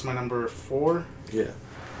 But that's my number 4. Yeah.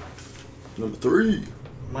 Number 3.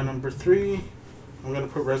 My number 3 I'm gonna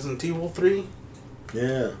put Resident Evil 3.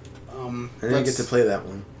 Yeah. I didn't get to play that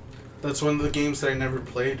one. That's one of the games that I never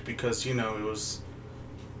played because, you know, it was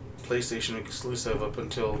PlayStation exclusive up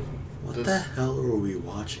until What the hell are we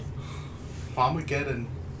watching? Llamageddon.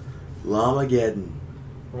 Llamageddon.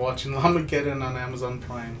 We're watching Llamageddon on Amazon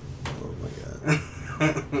Prime. Oh my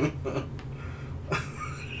god.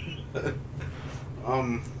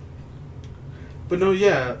 But no,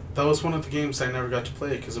 yeah, that was one of the games I never got to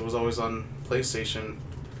play because it was always on PlayStation.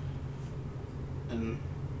 And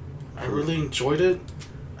I really enjoyed it.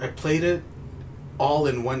 I played it all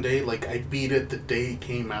in one day. Like, I beat it the day it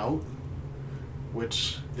came out,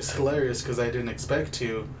 which is hilarious because I didn't expect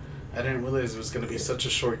to. I didn't realize it was going to be such a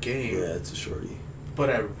short game. Yeah, it's a shorty. But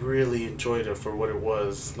I really enjoyed it for what it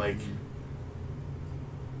was. Like,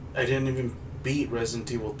 I didn't even beat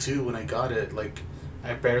Resident Evil 2 when I got it. Like,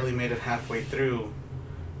 I barely made it halfway through.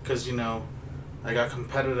 Because, you know, I got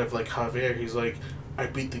competitive like Javier. He's like, I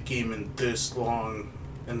beat the game in this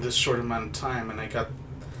short amount of time. And I got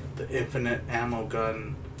the infinite ammo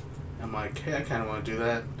gun. I'm like, hey, I kind of want to do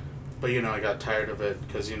that. But, you know, I got tired of it.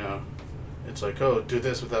 Because, you know, it's like, oh, do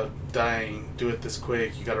this without dying. Do it this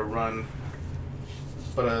quick. You got to run.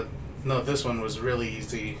 But, no, this one was really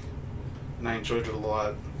easy. And I enjoyed it a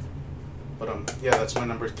lot. But, yeah, that's my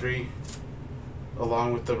number 3.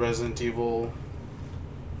 Along with the Resident Evil...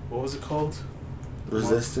 What was it called?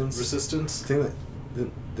 Resistance? Resistance? I think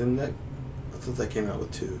that... Didn't that... I thought that came out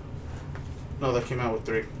with 2. No, that came out with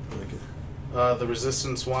 3. Okay. The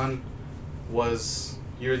Resistance one was...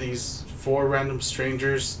 You're these 4 random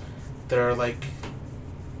strangers that are, like...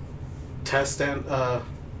 Test and...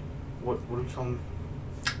 What do we call them?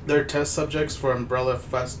 They're test subjects for Umbrella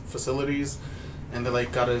facilities. And they,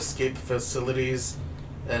 like, gotta escape the facilities.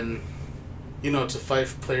 And... You know, it's a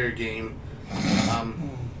 5-player game.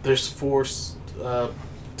 There's 4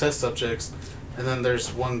 test subjects, and then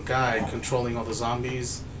there's one guy controlling all the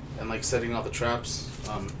zombies and like setting all the traps.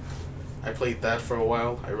 I played that for a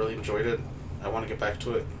while. I really enjoyed it. I want to get back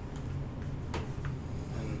to it.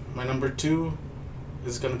 And my number 2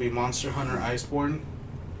 is gonna be Monster Hunter Iceborne.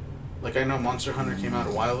 Like, I know Monster Hunter came out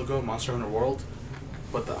a while ago, Monster Hunter World,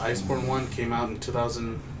 but the Iceborne one came out in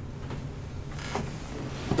 2000.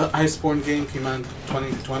 The Iceborne game came out in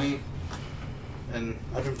 2020, and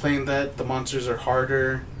I've been playing that. The monsters are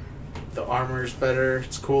harder, the armor's better,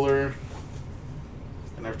 it's cooler,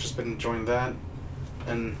 and I've just been enjoying that.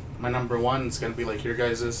 And my number 1 is going to be like your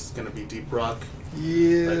guys' is going to be Deep Rock.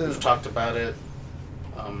 Yeah. Like, we've talked about it.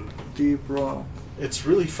 Deep Rock. It's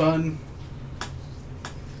really fun.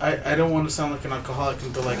 I don't want to sound like an alcoholic,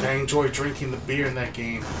 but like, I enjoy drinking the beer in that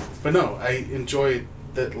game. But no, I enjoy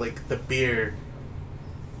that, like, the beer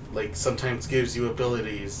like sometimes gives you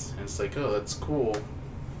abilities, and it's like, oh, that's cool.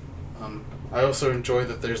 I also enjoy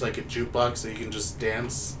that there's like a jukebox that you can just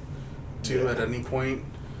dance to at any point.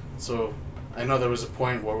 So I know there was a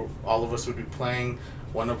point where all of us would be playing,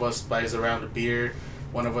 one of us buys a round of beer,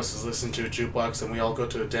 one of us is listening to a jukebox, and we all go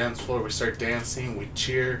to a dance floor, we start dancing, we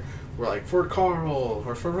cheer, we're like, for Carl,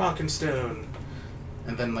 or for Rockin' Stone,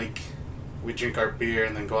 and then like, we drink our beer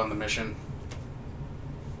and then go on the mission.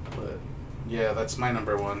 But yeah, that's my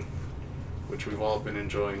number 1, which we've all been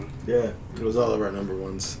enjoying. Yeah, it was all of our number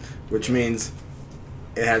 1s, which means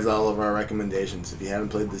it has all of our recommendations. If you haven't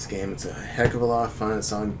played this game, it's a heck of a lot of fun.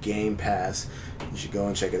 It's on Game Pass. You should go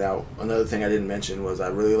and check it out. Another thing I didn't mention was I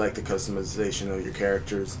really like the customization of your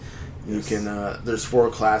characters. You can there's 4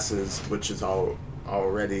 classes, which is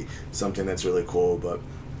already something that's really cool, but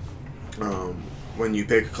when you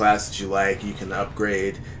pick a class that you like, you can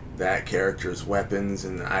upgrade that character's weapons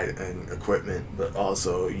and equipment, but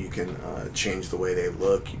also you can change the way they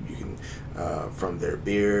look. You can from their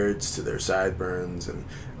beards to their sideburns, and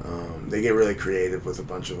they get really creative with a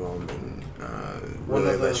bunch of them, and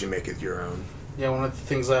really lets you make it your own. Yeah, one of the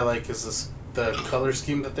things I like is the color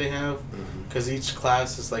scheme that they have, because each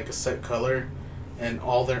class is like a set color, and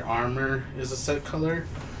all their armor is a set color.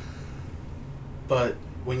 But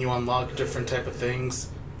when you unlock different type of things,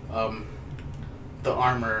 the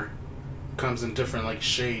armor comes in different like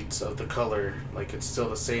shades of the color. Like, it's still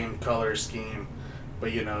the same color scheme,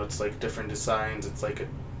 but you know, it's like different designs. It's like a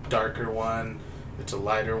darker one, it's a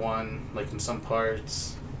lighter one, like in some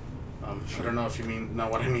parts. I don't know if you know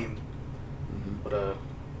what I mean. But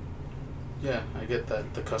yeah, I get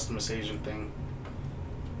that, the customization thing.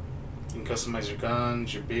 You can customize your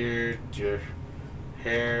guns, your beard, your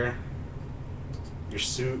hair, your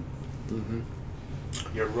suit,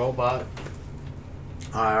 your robot.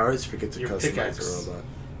 I always forget to your customize pickaxe. the robot.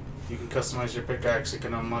 You can customize your pickaxe. You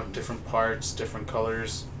can unlock different parts, different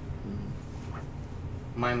colors.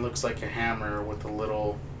 Mine looks like a hammer with a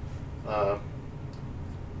little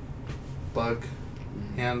bug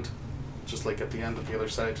hand, just like at the end of the other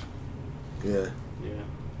side. Yeah. Yeah.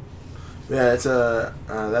 Yeah, it's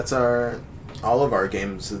that's all of our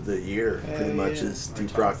games of the year pretty much is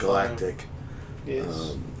Deep Rock Galactic.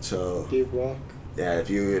 Yes. So Deep Rock. yeah, if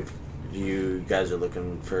you guys are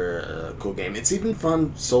looking for a cool game, it's even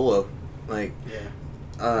fun solo. Like,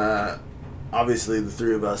 obviously the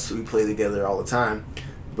three of us, we play together all the time,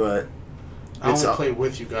 but I want to play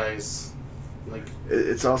with you guys. Like,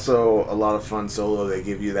 it's also a lot of fun solo. They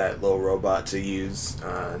give you that little robot to use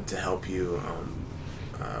to help you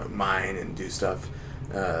mine and do stuff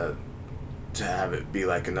to have it be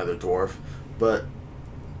like another dwarf, but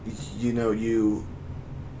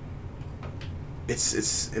it's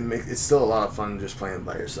still a lot of fun just playing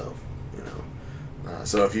by yourself,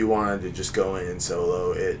 so if you wanted to just go in and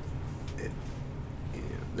solo it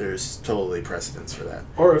there's totally precedence for that.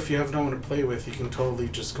 Or if you have no one to play with, you can totally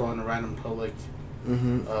just go on a random public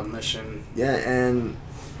mission. Yeah, and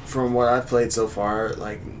from what I've played so far,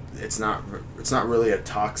 like it's not really a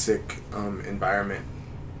toxic environment.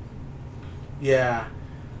 Yeah.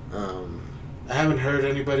 I haven't heard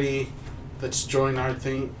anybody that's joined our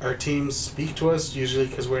team speak to us, usually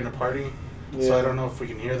because we're in a party. Yeah. So I don't know if we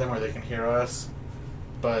can hear them or they can hear us.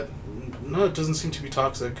 But no, it doesn't seem to be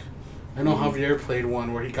toxic. I know Javier played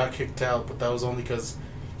one where he got kicked out, but that was only because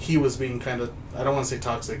he was being kind of, I don't want to say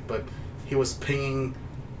toxic, but he was pinging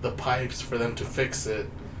the pipes for them to fix it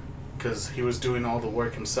because he was doing all the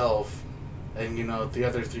work himself. And, the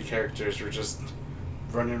other three characters were just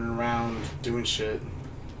running around doing shit.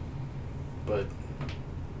 But,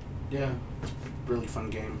 yeah, it's a really fun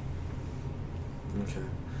game. Okay.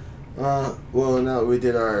 Well, now that we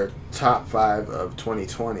did our top 5 of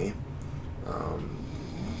 2020,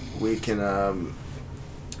 we can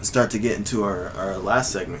start to get into our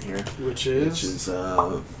last segment here. Which is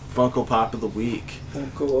Funko Pop of the Week.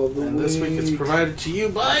 Funko of the Week. And this week it's provided to you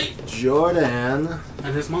by Jordan.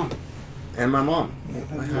 And his mom. And my mom.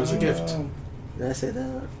 It was a gift. Did I say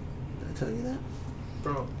that? Did I tell you that?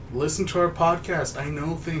 Bro, listen to our podcast. I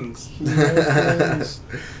know things.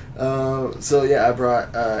 So yeah, I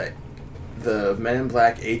brought the Men in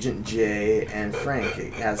Black Agent J and Frank.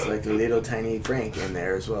 It has like a little tiny Frank in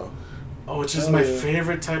there as well. Oh, which is my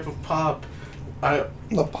favorite type of pop.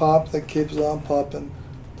 The pop that keeps on popping.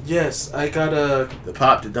 Yes, I got the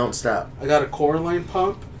pop that don't stop. I got a Coraline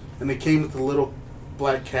pop, and it came with a little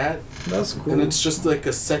black cat. That's cool. And it's just like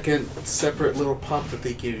a second separate little pop that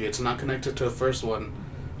they give you. It's not connected to the first one.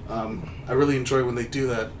 I really enjoy when they do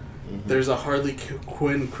that. Mm-hmm. There's a Harley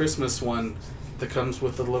Quinn Christmas one that comes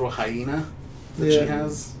with a little hyena that she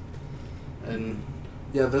has. And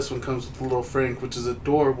yeah, this one comes with a little Frank, which is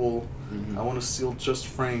adorable. Mm-hmm. I want to steal just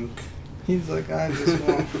Frank. He's like, I just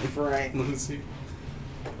want Frank. Let me see.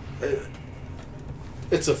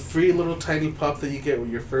 It's a free little tiny pop that you get with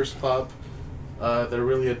your first pop. They're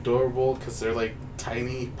really adorable because they're like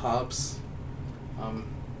tiny pops.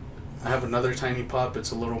 I have another tiny pop. It's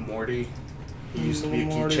a little Morty. He used to be a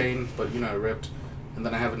keychain, but it ripped. And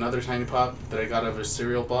then I have another tiny pop that I got out of a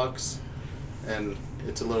cereal box, and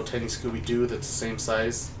it's a little tiny Scooby-Doo that's the same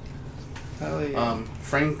size. Hell yeah.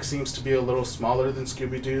 Frank seems to be a little smaller than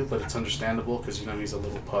Scooby-Doo, but it's understandable because he's a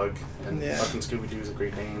little pug, and fucking Scooby-Doo is a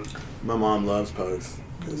great name. My mom loves pugs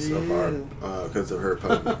because of her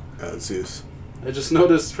pug, Zeus. I just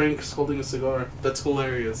noticed Frank's holding a cigar. That's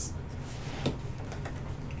hilarious.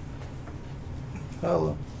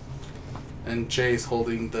 Hello. And Jay's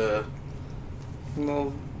holding the...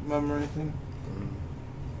 No memory thing.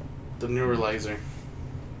 The neuralizer.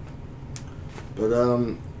 But,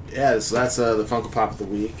 yeah, so that's the Funko Pop of the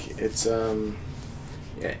week. It's, Men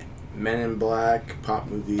in Black Pop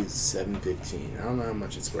Movies 7.15. I don't know how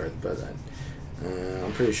much it's worth, but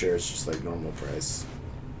I'm pretty sure it's just like normal price.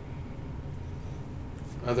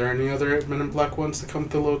 Are there any other Men in Black ones that come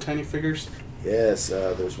with the little tiny figures? Yes,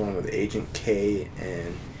 there's one with Agent K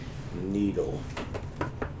and Needle.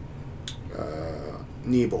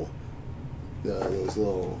 Neeble. Those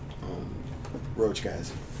little roach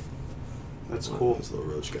guys. That's cool. Those little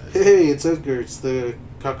roach guys. Hey, it's Edgar. It's the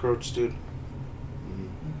cockroach dude.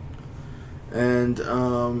 Mm-hmm. And,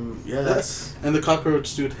 that's... And the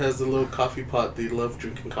cockroach dude has the little coffee pot. They love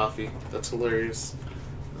drinking coffee. That's hilarious.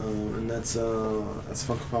 And that's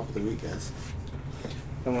Funko Pop of the week, guys.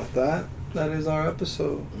 And with that is our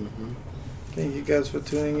episode. Mm-hmm. Thank you guys for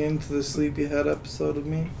tuning in to the Sleepyhead episode of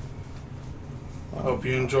me. I hope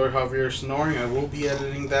you enjoy Javier snoring. I will be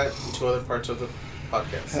editing that into other parts of the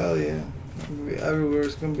podcast. Hell yeah. Everywhere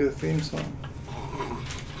it's going to be a theme song.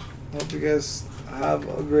 Hope you guys have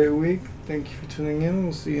a great week. Thank you for tuning in.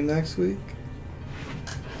 We'll see you next week.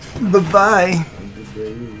 Bye-bye.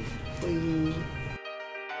 Bye.